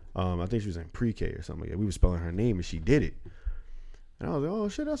 I think she was in pre-K or something like that. We were spelling her name and she did it, and I was like, oh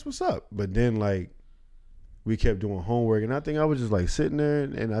shit, that's what's up. But then like we kept doing homework, and I think I was just like sitting there,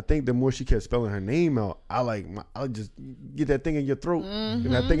 and I think the more she kept spelling her name out, I just get that thing in your throat,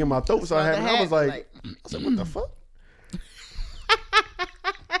 and that thing in my throat. So I was like, I said, what the fuck?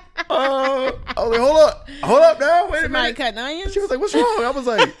 I was like, hold up now, wait a minute. Cutting onions? She was like, what's wrong? I was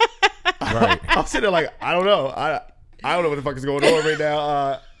like, Right. I'm sitting there like, I don't know. I don't know what the fuck is going on right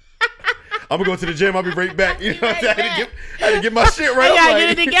now. I'm gonna go to the gym. I'll be right back. You know, I had to get my shit right. I gotta I'm get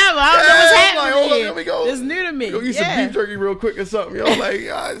like, it together. I don't know what's happening. Like, hold here. on, let me go. It's new to me. Go eat some beef jerky real quick or something. Yo, like,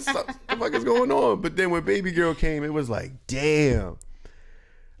 what the fuck is going on? But then when baby girl came, it was like, damn,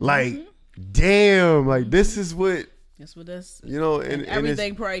 like, damn, like this is what. That's what that's. You know, and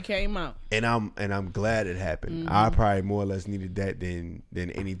everything probably came out. And I'm glad it happened. I probably more or less needed that than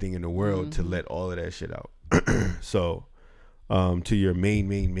anything in the world to let all of that shit out. So, to your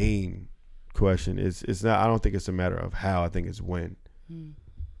main question, it's not. I don't think it's a matter of how. I think it's when.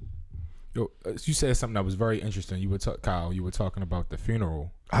 Yo, you said something that was very interesting. Kyle, you were talking about the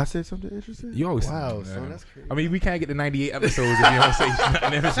funeral. I said something interesting. You always wow, son, that's crazy. I mean, we can't get to 98 episodes if you don't say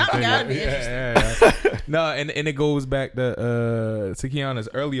nothing interesting. Gotta be interesting. No, and it goes back to Kiana's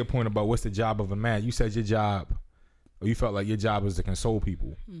earlier point about what's the job of a man. You said your job, or you felt like your job was to console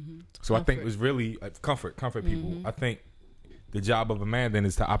people. So I think it was really comfort people. I think the job of a man then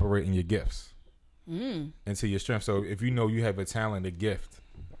is to operate in your gifts and to your strength. So if you know you have a talent, a gift,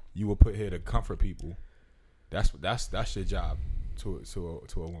 you will put here to comfort people. That's your job to a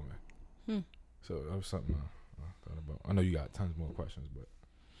woman. So that was something I thought about. I know you got tons more questions, but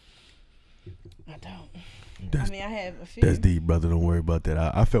I don't. I mean, I have a few. That's deep, brother. Don't worry about that.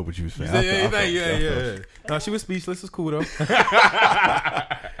 I felt what you was saying. Yeah. No, she was speechless. It's cool though. Is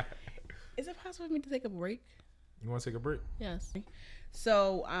it possible for me to take a break? You want to take a break? Yes.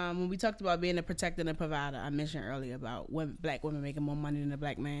 So when we talked about being a protector and a provider, I mentioned earlier about black women making more money than a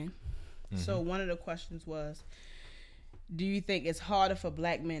black man. So one of the questions was, do you think it's harder for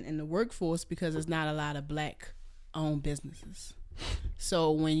black men in the workforce because there's not a lot of black owned businesses?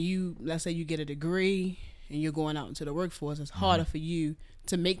 So when let's say you get a degree and you're going out into the workforce, it's harder for you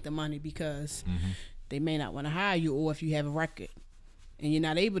to make the money because they may not want to hire you, or if you have a record and you're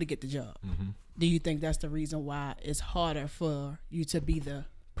not able to get the job. Do you think that's the reason why it's harder for you to be the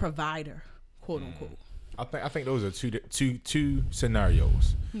provider, quote unquote? I think those are two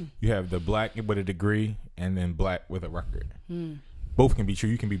scenarios. You have the black with a degree and then black with a record. Both can be true.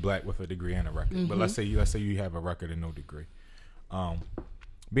 You can be black with a degree and a record. But let's say you have a record and no degree.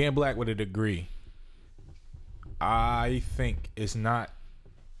 Being black with a degree, I think it's not.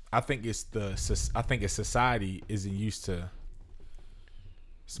 I think it's society isn't used to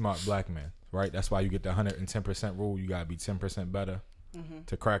smart black men. Right, that's why you get the 110% rule. You gotta be 10% better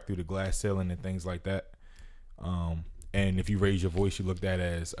to crack through the glass ceiling and things like that. And if you raise your voice, you looked at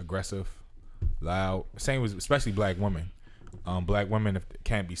as aggressive, loud. Same with especially black women. Black women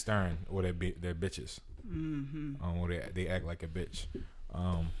can't be stern, or they're bitches. Or they act like a bitch.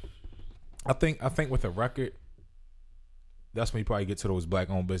 I think with a record, that's when you probably get to those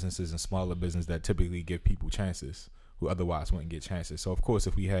black-owned businesses and smaller businesses that typically give people chances who otherwise wouldn't get chances. So of course,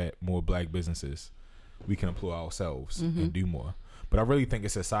 if we had more black businesses, we can employ ourselves and do more. But I really think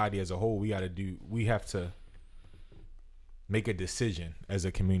as society as a whole, we have to make a decision as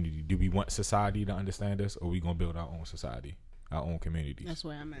a community. Do we want society to understand us, or are we gonna build our own society, our own communities? That's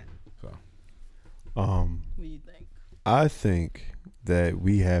where I'm at. So, what do you think? I think that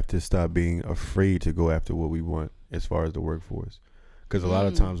we have to stop being afraid to go after what we want as far as the workforce, because a lot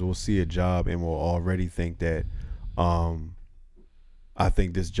of times we'll see a job and we'll already think that I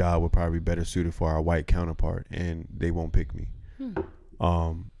think this job would probably be better suited for our white counterpart, and they won't pick me.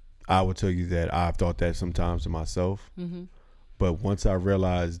 I will tell you that I've thought that sometimes to myself, but once I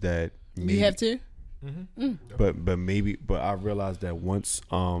realized that you have to, but I realized that once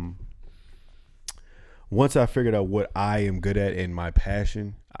I figured out what I am good at and my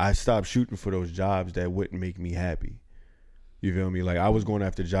passion, I stopped shooting for those jobs that wouldn't make me happy. You feel me? Like, I was going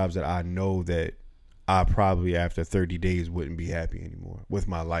after jobs that I know that I probably after 30 days wouldn't be happy anymore with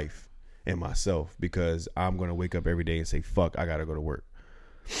my life and myself, because I'm going to wake up every day and say, fuck, I got to go to work.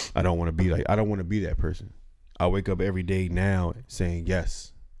 I don't want to be that person. I wake up every day now saying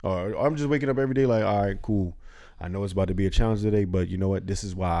yes. Or I'm just waking up every day like, all right, cool. I know it's about to be a challenge today, but you know what? This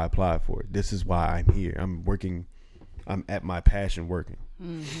is why I applied for it. This is why I'm here. I'm working. I'm at my passion working.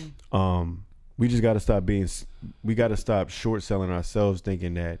 we just got to stop short selling ourselves,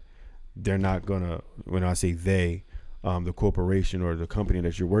 thinking that they're not gonna, when I say they, the corporation or the company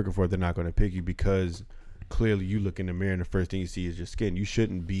that you're working for, they're not gonna pick you because clearly you look in the mirror and the first thing you see is your skin. You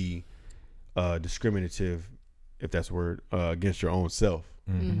shouldn't be discriminative, if that's a word, against your own self.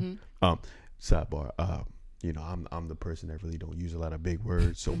 Sidebar, I'm the person that really don't use a lot of big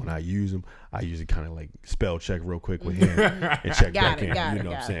words, so when I use them, I usually kind of like spell check real quick with him and check back in. You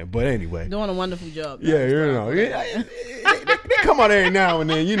know what I'm saying? But anyway, doing a wonderful job. Yeah, they come out every now and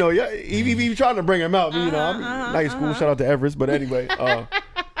then. He be trying to bring him out. Nice school. Shout out to Everest. But anyway,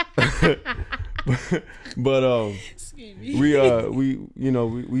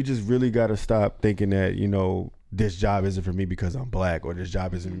 we just really got to stop thinking that this job isn't for me because I'm black, or this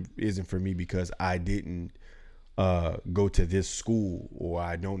job isn't for me because I didn't go to this school, or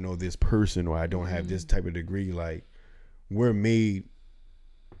I don't know this person, or I don't have this type of degree. Like, we're made,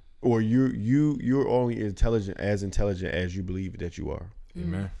 or you're only intelligent as you believe that you are.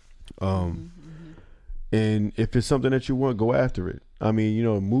 Amen. And if it's something that you want, go after it. I mean,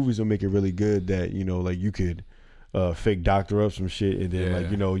 movies will make it really good that like you could fake doctor up some shit, and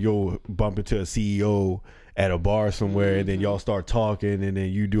then you'll bump into a CEO at a bar somewhere, and then y'all start talking, and then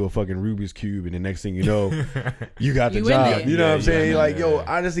you do a fucking Rubik's Cube, and the next thing you know, you got the job. You know what I'm saying?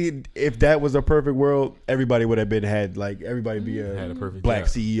 Honestly, if that was a perfect world, everybody would have be a black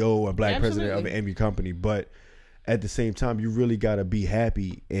CEO or black president of any company. But at the same time, you really got to be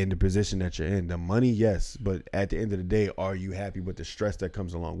happy in the position that you're in. The money, yes, but at the end of the day, are you happy with the stress that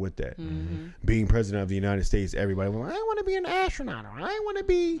comes along with that? Being president of the United States, everybody, I want to be an astronaut, or I want to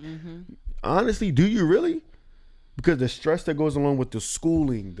be. Honestly, do you really? Because the stress that goes along with the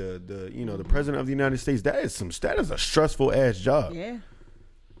schooling, the president of the United States, that is a stressful ass job. Yeah.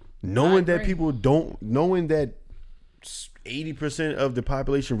 Knowing that 80% of the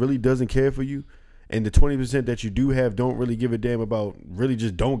population really doesn't care for you, and the 20% that you do have don't really give a damn about, really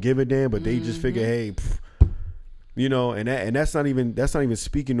just don't give a damn, but they just figure, hey, and that's not even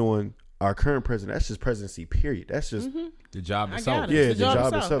speaking on our current president. That's just presidency, period. That's just the job itself. Yeah, the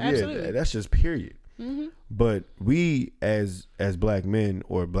job itself. Yeah, that's just period. But we as black men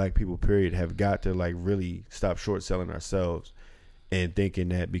or black people, period, have got to like really stop short selling ourselves and thinking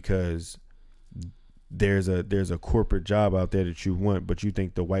that because there's a corporate job out there that you want, but you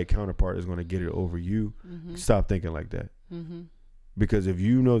think the white counterpart is going to get it over you. Stop thinking like that. Because if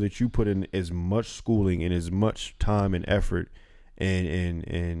you know that you put in as much schooling and as much time and effort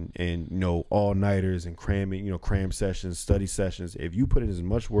and all-nighters and cramming, cram sessions, study sessions, if you put in as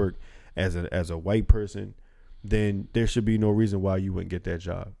much work as a white person, then there should be no reason why you wouldn't get that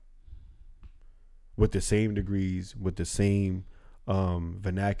job with the same degrees, with the same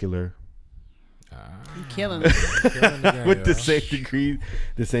vernacular. I'm killing it. With the same degree,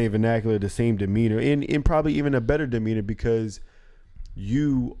 the same vernacular, the same demeanor, and probably even a better demeanor, because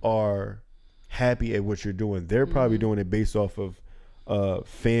you are happy at what you're doing. They're probably doing it based off of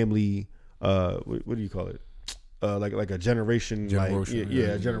family. What do you call it? Like a generation, a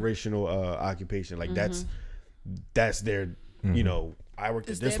generational occupation. Like that's their, I worked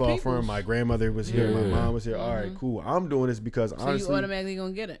at this law firm. My grandmother was here. My mom was here. All right, cool. I'm doing this because honestly, you automatically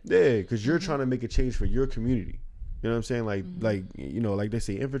gonna get it. Yeah, because you're trying to make a change for your community. You know what I'm saying? Like they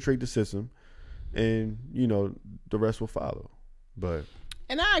say, infiltrate the system, and the rest will follow.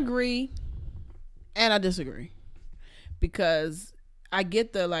 And I agree, and I disagree, because I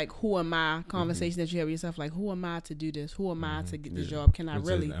get the who am I conversation that you have with yourself. Like, who am I to do this? Who am I to get this job? Can I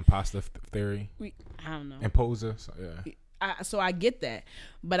really? Imposter theory. I don't know. Imposer. So, yeah. So I get that,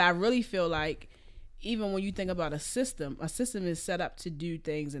 but I really feel like even when you think about a system is set up to do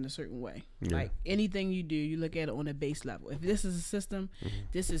things in a certain way. Like anything you do, you look at it on a base level. If this is a system,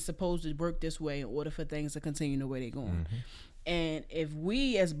 this is supposed to work this way in order for things to continue the way they're going. And if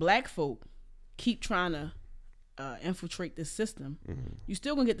we as black folk keep trying to infiltrate this system, you're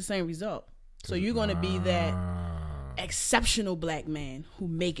still gonna get the same result. So you're gonna be that exceptional black man who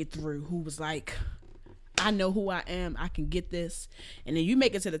make it through, who was like, I know who I am, I can get this, and then you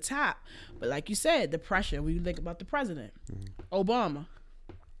make it to the top. But like you said, the pressure, when you think about the president, Obama,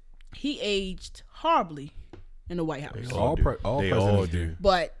 he aged horribly in the White House. They all do.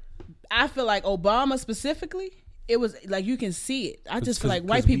 But I feel like Obama specifically, it was like you can see it. I just feel like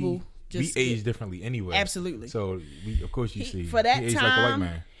white people just we age differently anyway. Absolutely. So of course you see for that he aged time, like a white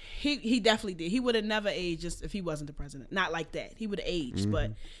man. He definitely did. He would have never aged just if he wasn't the president. Not like that. He would have aged, but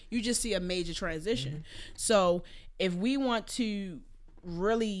you just see a major transition. So if we want to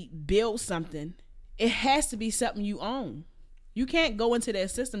really build something, it has to be something you own. You can't go into that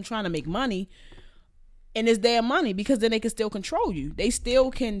system trying to make money And it's their money because then they can still control you. They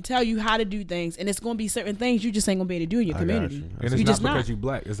still can tell you how to do things, and it's going to be certain things you just ain't going to be able to do in your community. And it's You not just because not. you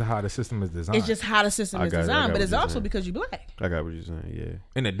black. It's how the system is designed. It's just how the system I is got it. I designed, got but what it's you're also saying. because you're black. I got what you're saying.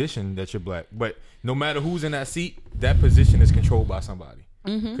 Yeah. in addition that you're black. But no matter who's in that seat, that position is controlled by somebody.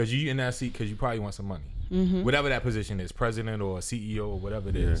 Because you in that seat because you probably want some money. Whatever that position is, president or CEO or whatever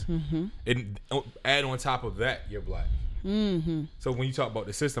it is. And add on top of that, you're black. So when you talk about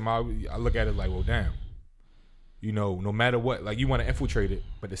the system, I look at it like, well, damn. You know, no matter what, like you want to infiltrate it,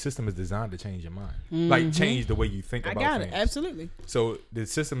 but the system is designed to change your mind, like change the way you think I about got things. it. Absolutely. So the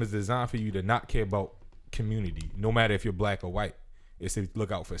system is designed for you to not care about community, no matter if you're black or white. It's to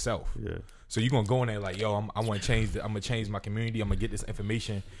look out for self. Yeah. So you're gonna go in there like, yo, I want to change. I'm gonna change my community. I'm gonna get this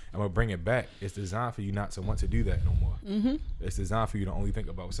information. I'm gonna bring it back. It's designed for you not to want to do that no more. It's designed for you to only think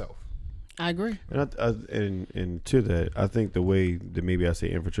about self. I agree. And to that, I think the way that maybe I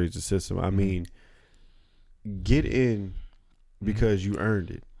say infiltrates the system, I mean, get in because you earned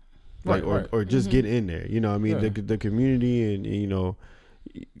it, like, or just get in there. You know what I mean? Yeah. The community and you know,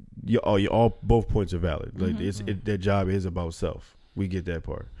 you all both points are valid. Like their job is about self. We get that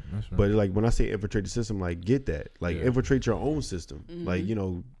part. That's right. But like when I say infiltrate the system, like get that, like infiltrate your own system. Like, you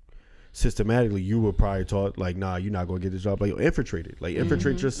know, systematically you were probably taught like, nah, you're not gonna get this job. Like infiltrate it, like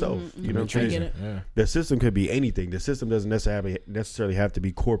infiltrate yourself. You know what I'm I get saying? it. Yeah. The system could be anything. The system doesn't necessarily have to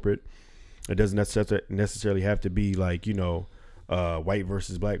be corporate. It doesn't necessarily have to be like, you know, white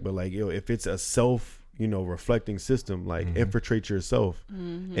versus black. But like, you know, if it's a self, you know, reflecting system, like infiltrate yourself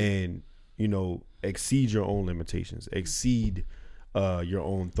and, you know, exceed your own limitations, exceed your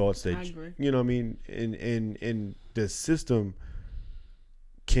own thoughts that I agree. you know what I mean, and the system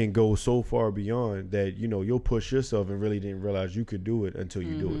can go so far beyond that, you know, you'll push yourself and really didn't realize you could do it until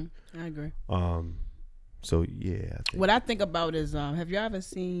you do it. I agree. So yeah, I think. What I think about is, have you ever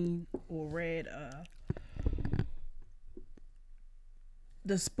seen or read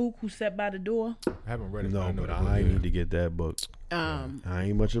The Spook Who Sat by the Door? I haven't read it. No, know but the book I yet. need to get that book. I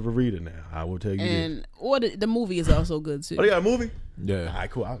ain't much of a reader now. I will tell you this. And or the movie is also good too. Oh, they got a movie? Yeah. All right,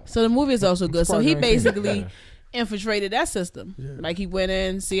 cool. So the movie is also good. So he surprised I ain't seen it. basically infiltrated that system. Like he went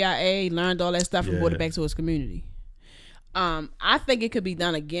in CIA, learned all that stuff, and brought it back to his community. I think it could be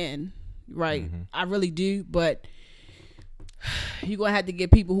done again, right? I really do, but you're gonna have to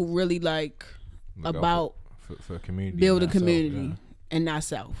get people who really like Look out about for community, build a not self, community and not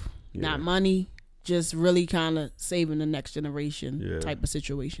self, not money. Just really kind of saving the next generation type of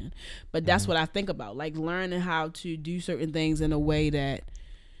situation. But that's what I think about, like learning how to do certain things in a way that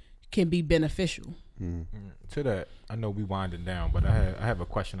can be beneficial. To that, I know we winding down, but I have a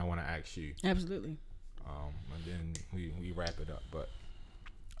question I want to ask you, Absolutely. and then we wrap it up. But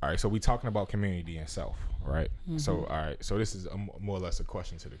all right, so we talking about community and self, right? So all right, so this is more or less a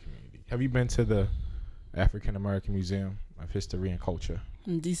question to the community. Have you been to the African American Museum of History and Culture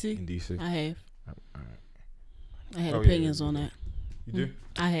In DC? in DC? I have. All right. I had Oh, opinions yeah, on that. You do?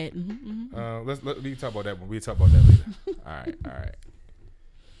 I had. We talk about that one. We'll talk about that later. All right.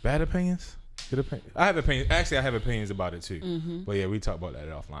 Bad opinions? Good opinions? I have opinions. Actually, I have opinions about it too. But yeah, we talk about that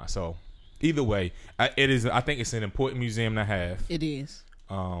offline. So either way, I think it's an important museum to have. It is.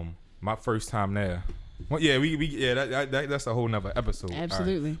 My first time there. Well, yeah, that's a whole nother episode.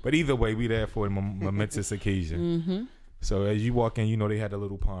 Absolutely. All right. But either way, we there for a momentous occasion. So as you walk in, you know they had a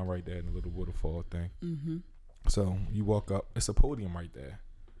little pond right there and a little waterfall thing. So you walk up, it's a podium right there.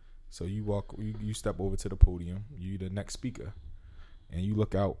 So you step over to the podium. You the next speaker, and you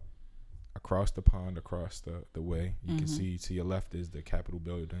look out across the pond, across the way. You can see to your left is the Capitol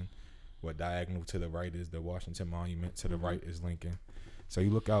building. What diagonal to the right is the Washington Monument. To the right is Lincoln. So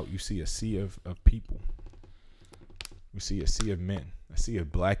you look out, you see a sea of people. You see a sea of men, a sea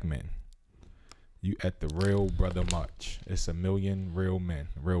of black men. You at the real brother march. It's 1 million real men,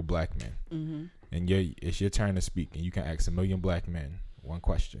 real black men. And it's your turn to speak, and you can ask 1 million black men one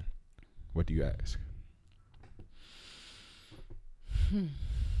question. What do you ask? 1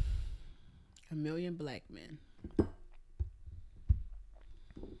 million black men.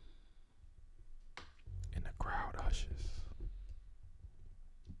 And the crowd hushes.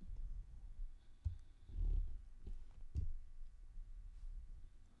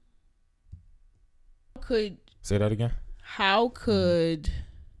 Say that again. How could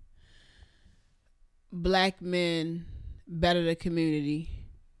black men better the community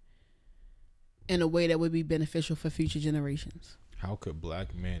in a way that would be beneficial for future generations? How could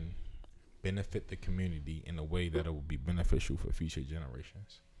black men benefit the community in a way that it will be beneficial for future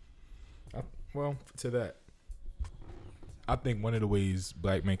generations? Well, to that, I think one of the ways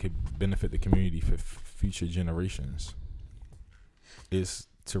black men could benefit the community for future generations is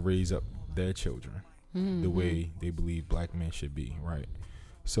to raise up their children the way they believe black men should be, right?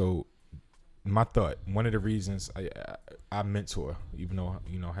 So my thought, one of the reasons I mentor, even though,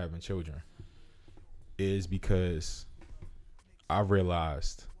 you know, having children, is because I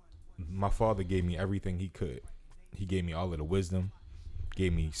realized my father gave me everything he could. He gave me all of the wisdom,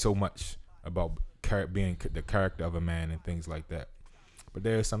 gave me so much about being the character of a man and things like that. But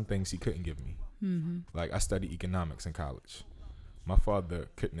there are some things he couldn't give me. Like I studied economics in college. My father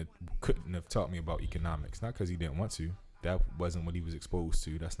couldn't have taught me about economics, not because he didn't want to. That wasn't what he was exposed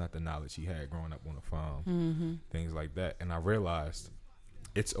to. That's not the knowledge he had growing up on the farm, things like that. And I realized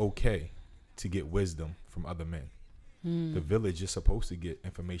it's okay to get wisdom from other men. The village is supposed to get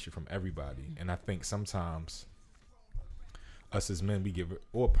information from everybody. And I think sometimes us as men, we get,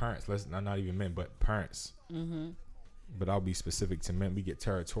 or parents, not even men, but parents, but I'll be specific to men, we get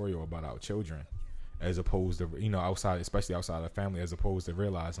territorial about our children as opposed to, you know, outside, especially outside of family, as opposed to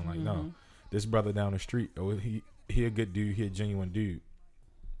realizing like, no, this brother down the street, oh, he a good dude, he a genuine dude.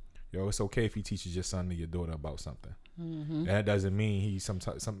 Yo, it's okay if he teaches your son or your daughter about something. And that doesn't mean he's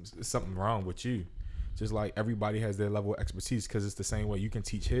something wrong with you. Just like everybody has their level of expertise, because it's the same way you can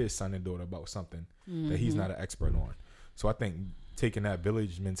teach his son and daughter about something that he's not an expert on. So I think taking that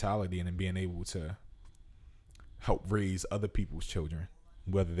village mentality and then being able to help raise other people's children,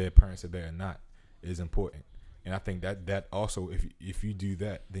 whether their parents are there or not, is important. And I think that also, if you do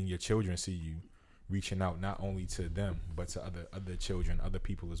that, then your children see you reaching out not only to them but to other children, other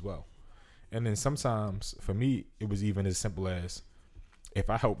people as well. And then sometimes for me, it was even as simple as, if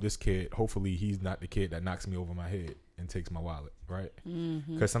I help this kid, hopefully he's not the kid that knocks me over my head and takes my wallet, right?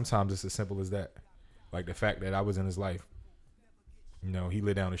 Because sometimes it's as simple as that. Like the fact that I was in his life, you know, he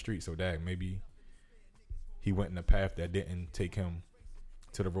lived down the street, so dad, maybe he went in a path that didn't take him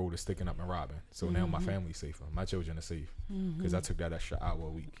to the road of sticking up and robbing. So now my family's safer, my children are safe, because I took that extra hour a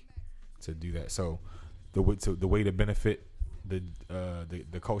week to do that. So the way to benefit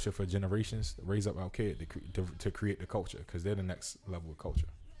the culture for generations, raise up our kid to create the culture, because they're the next level of culture.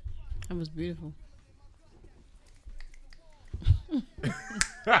 That was beautiful.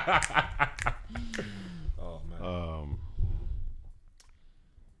 Oh man.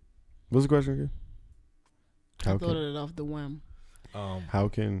 What's the question again? I thought of it off the whim. How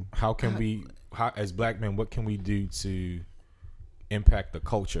can we, as black men, what can we do to impact the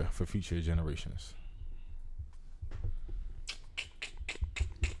culture for future generations?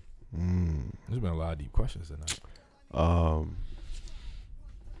 There's been a lot of deep questions tonight.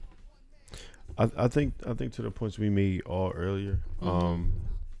 I think to the points we made all earlier,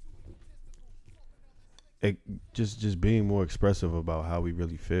 it just being more expressive about how we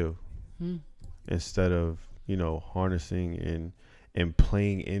really feel, instead of, you know, harnessing and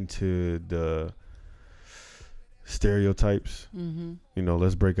playing into the stereotypes. You know,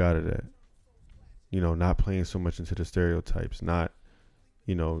 let's break out of that. You know, not playing so much into the stereotypes, not,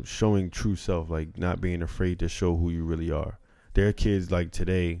 you know, showing true self, like not being afraid to show who you really are. There are kids like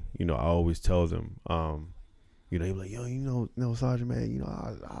today, you know, I always tell them, you know, they're like, yo, you know, Sergeant, man, you know,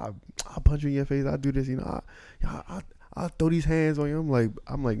 I'll punch you in your face. I'll do this, you know, I'll throw these hands on you.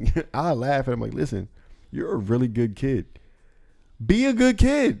 I'm like, I laugh and I'm like, listen, you're a really good kid. Be a good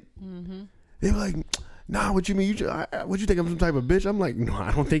kid. They're like, nah, what you mean? What you think I'm some type of bitch? I'm like, no,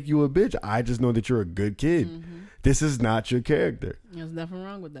 I don't think you a bitch. I just know that you're a good kid. This is not your character. There's nothing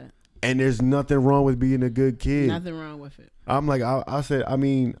wrong with that. And there's nothing wrong with being a good kid. Nothing wrong with it. I'm like, I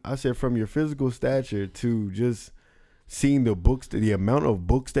said from your physical stature to just seeing the books, the amount of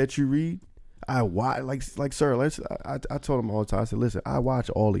books that you read. I watch, like sir, I told him all the time, I said, listen, I watch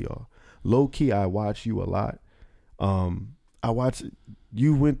all of y'all. Low key, I watch you a lot. I watch,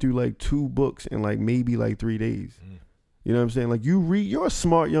 you went through like 2 books in like maybe like 3 days. You know what I'm saying? Like you're a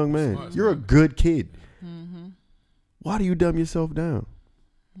smart young man. You're a good kid. Why do you dumb yourself down?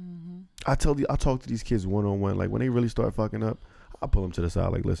 I talk to these kids one-on-one. Like when they really start fucking up, I pull them to the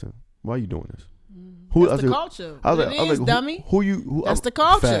side. Like, listen, why are you doing this? That's the culture. Dummy. That's the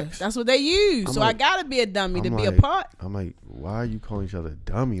culture. Facts. That's what they use. I'm so like, I gotta be a dummy to be a like, part. I'm like, why are you calling each other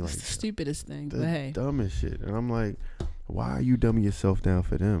dummy? Like It's the stupidest thing. the But hey, dumbest shit. And I'm like, why are you dumbing yourself down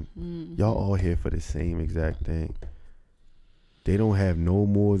for them? Y'all all here for the same exact thing. They don't have no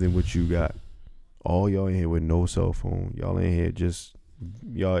more than what you got. All y'all in here with no cell phone. Y'all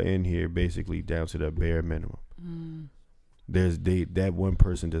in here basically down to the bare minimum. That one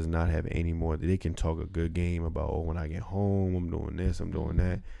person does not have any more. They can talk a good game about, oh, when I get home, I'm doing this, I'm doing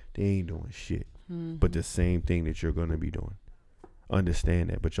that. They ain't doing shit. But the same thing that you're gonna be doing. Understand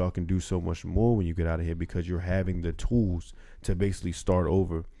that. But y'all can do so much more when you get out of here, because you're having the tools to basically start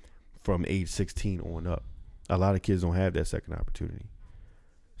over from age 16 on up. A lot of kids don't have that second opportunity.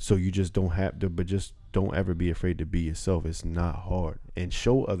 So you just don't have to, but just don't ever be afraid to be yourself. It's not hard. And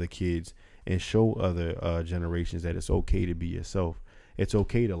show other kids and show other generations that it's okay to be yourself. It's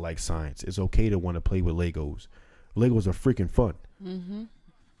okay to like science. It's okay to want to play with Legos. Legos are freaking fun. Mm-hmm.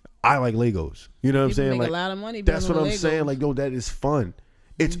 I like Legos. You know what I'm saying? Make Like, a lot of money. that's what I'm Legos. saying. Like, no, that is fun.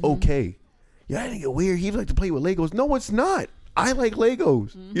 It's okay. Yeah, I didn't get weird. He like to play with Legos. No, it's not. I like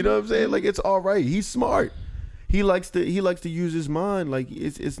Legos. You know what I'm saying? Like, it's all right. He's smart. He likes to use his mind. Like,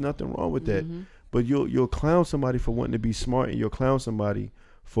 it's nothing wrong with that. But you'll clown somebody for wanting to be smart, and you'll clown somebody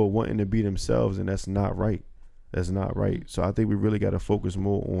for wanting to be themselves, and that's not right. That's not right. So I think we really got to focus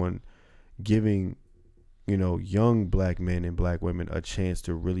more on giving, young black men and black women a chance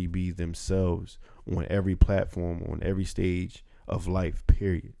to really be themselves on every platform, on every stage of life,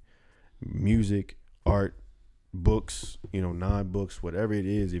 period. Music, art, books, non-books, whatever it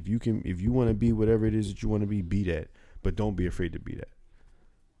is. If you want to be whatever it is that you want to be that. But don't be afraid to be that.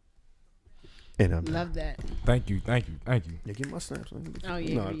 And I'm Love that. Thank you. Yeah, get my snaps. Oh yeah,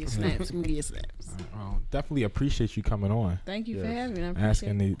 give me your snaps. Give me your snaps. Definitely appreciate you coming on, Thank you for Yes. having me. I appreciate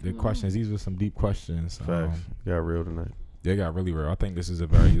asking the it. questions. These were some deep questions. Facts. Got real tonight. They got really real. I think this is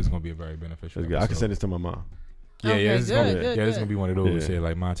going to be a very beneficial. That's good. I can episode. send this to my mom. Yeah, Okay, yeah, this is gonna, good, this is gonna be one of those. Yeah. Shit,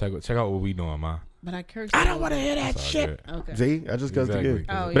 like, man, check out what we doing, man. But I cursed. I don't want to hear that That's all shit. good. Okay. See, I just cussed Exactly. again.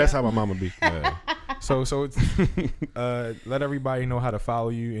 Oh, But that's yeah. how my mama be. Yeah. So it's let everybody know how to follow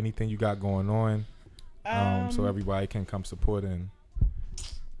you. Anything you got going on, so everybody can come support and.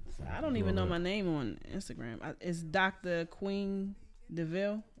 I don't even know my name on Instagram. It's Dr. Queen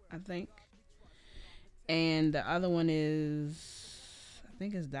DeVille, I think. And the other one is, I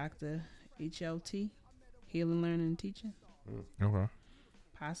think it's Dr. HLT, Healing, Learning, and Teaching. Okay.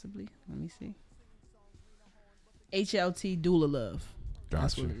 Possibly. Let me see. HLT Doula Love.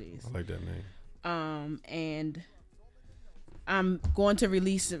 That's Gotcha. what it is. I like that name. And I'm going to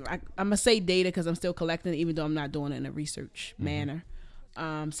release. I'm gonna say data because I'm still collecting, even though I'm not doing it in a research manner.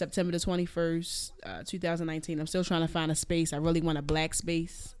 September the 21st, 2019. I'm still trying to find a space. I really want a black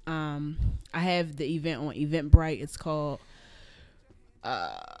space. I have the event on Eventbrite. It's called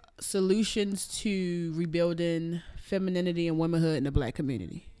Solutions to Rebuilding Femininity and Womanhood in the Black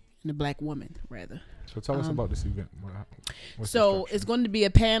Community, in the Black woman, rather. So tell us about this event. What's the So structure? it's going to be a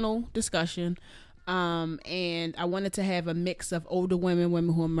panel discussion. And I wanted to have a mix of older women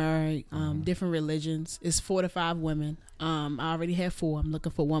who are married, different religions. It's 4 to 5 women. I already have 4. I'm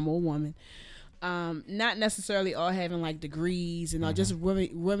looking for one more woman. Not necessarily all having like degrees and all, just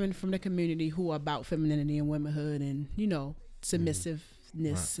women from the community who are about femininity and womanhood and,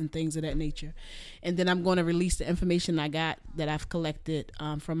 submissiveness and things of that nature. And then I'm going to release the information I got that I've collected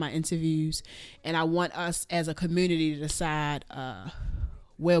from my interviews. And I want us as a community to decide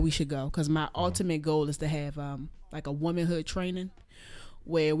where we should go, because my ultimate goal is to have like a womanhood training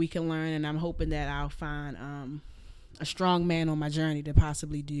where we can learn, and I'm hoping that I'll find a strong man on my journey to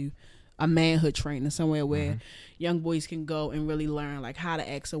possibly do a manhood training somewhere where young boys can go and really learn like how to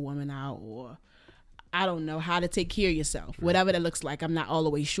ask a woman out, or I don't know, how to take care of yourself, whatever that looks like. I'm not all the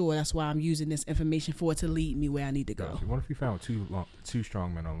way sure. That's why I'm using this information for it to lead me where I need to go. Gotcha. What if you found two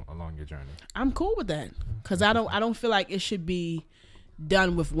strong men along your journey? I'm cool with that, because I don't feel like it should be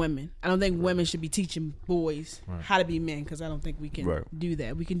done with women. I don't think women should be teaching boys how to be men, because I don't think we can do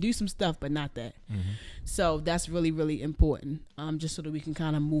that. We can do some stuff, but not that. So that's really, really important, just so that we can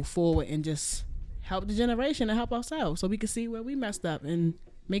kind of move forward and just help the generation and help ourselves, so we can see where we messed up and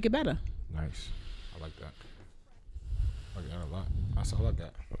make it better. Nice. I like that. I like that a lot. I like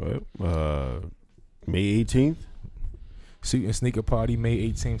that. May 18th. Suit and Sneaker Party, May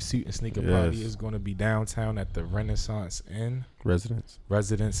 18th. Suit and Sneaker Party Yes. is going to be downtown at the Renaissance Inn. Residence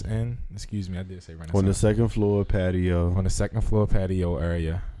Inn. Excuse me, I did say Renaissance. On the second floor patio. On the second floor patio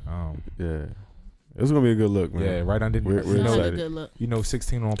area. Yeah. It's going to be a good look, man. Yeah, right underneath. We're Sounds like a excited. good look.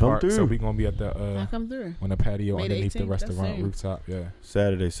 16 on Come Park. So through. we're going to be at I'll the come through. on the patio May the underneath the 18th, that's restaurant soon. rooftop. Yeah,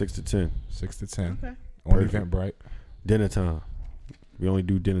 Saturday, 6 to 10. 6 to 10 Okay. on Perfect. Eventbrite. Dinner time. We only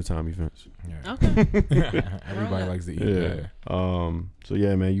do dinner time events. Yeah. Okay. Everybody likes to eat. Yeah. Yeah. So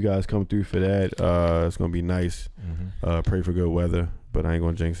yeah, man, you guys come through for that. It's gonna be nice. Pray for good weather, but I ain't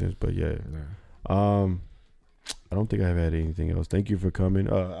gonna jinx it. But yeah. I don't think I've had anything else. Thank you for coming.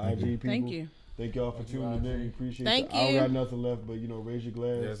 IG people. Thank you. Thank y'all for tuning in. We appreciate Thank it. I don't you. got nothing left, but raise your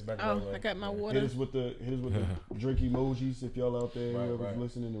glass. Oh, I got my Hit water. us with the drink emojis if y'all out there, Right, whoever's right.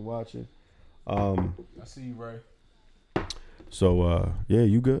 listening and watching. I see you, Ray. So yeah,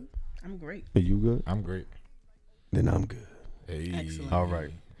 you good? I'm great. You good? I'm great. Then I'm good. Hey. Excellent. All right.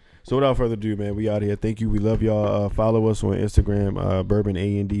 So without further ado, man, we out here. Thank you. We love y'all. Follow us on Instagram, Bourbon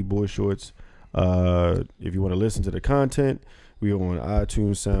A&D Boy Shorts. If you want to listen to the content, We on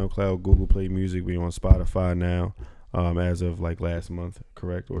iTunes, SoundCloud, Google Play Music. We on Spotify now, as of like last month,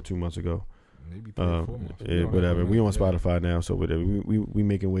 correct, or 2 months ago. Maybe 3 or 4 months. Yeah, whatever. We on Spotify now, so whatever. We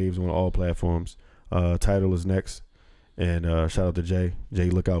making waves on all platforms. Title is next, and shout out to Jay.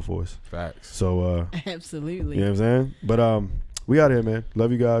 Jay, look out for us. Facts. So Absolutely. you know what I'm saying? But we out here, man.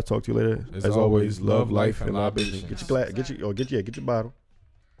 Love you guys. Talk to you later. As As always, love life and libations. libations. Get your bottle.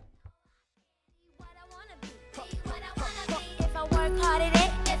 If I work hard at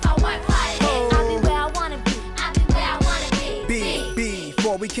it, if I work hard at it, I'll be where I wanna be. I'll be where I wanna be.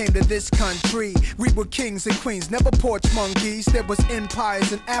 Before we came to this country, we were kings and queens, never porch monkeys. There was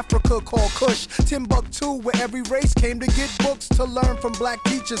empires in Africa called Kush, Timbuktu, where every race came to get books to learn from black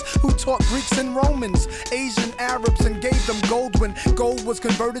teachers who taught Greeks and Romans, Asian Arabs, and gave them gold. When gold was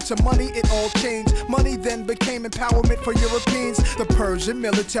converted to money, it all changed. Money then became empowerment for Europeans. The Persian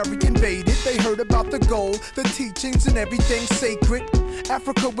military invaded. They heard about the gold, the teachings, and everything sacred.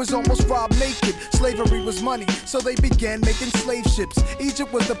 Africa was almost robbed naked. Slavery was money, so they began making slave ships.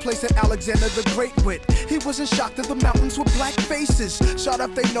 Egypt was the place that Alexander the Great went. He wasn't shocked that the mountains were black faces, shot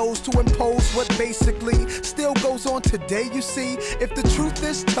up their nose to impose what basically still goes on today. You see, if the truth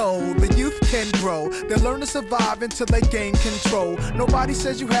is told, the youth can grow. They'll learn to survive until they gain control. Nobody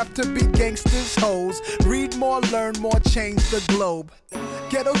says you have to be gangsters, hoes. Read more, learn more, change the globe.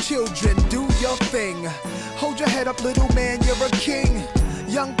 Ghetto children, do your thing. Hold your head up, little man, you're a king.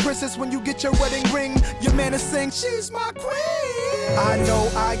 Young princess, when you get your wedding ring, your man is saying, she's my queen. I know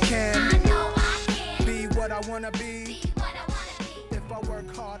I can. I know I can Be what I wanna be. be what I wanna be. If I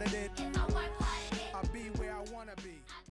work hard at it.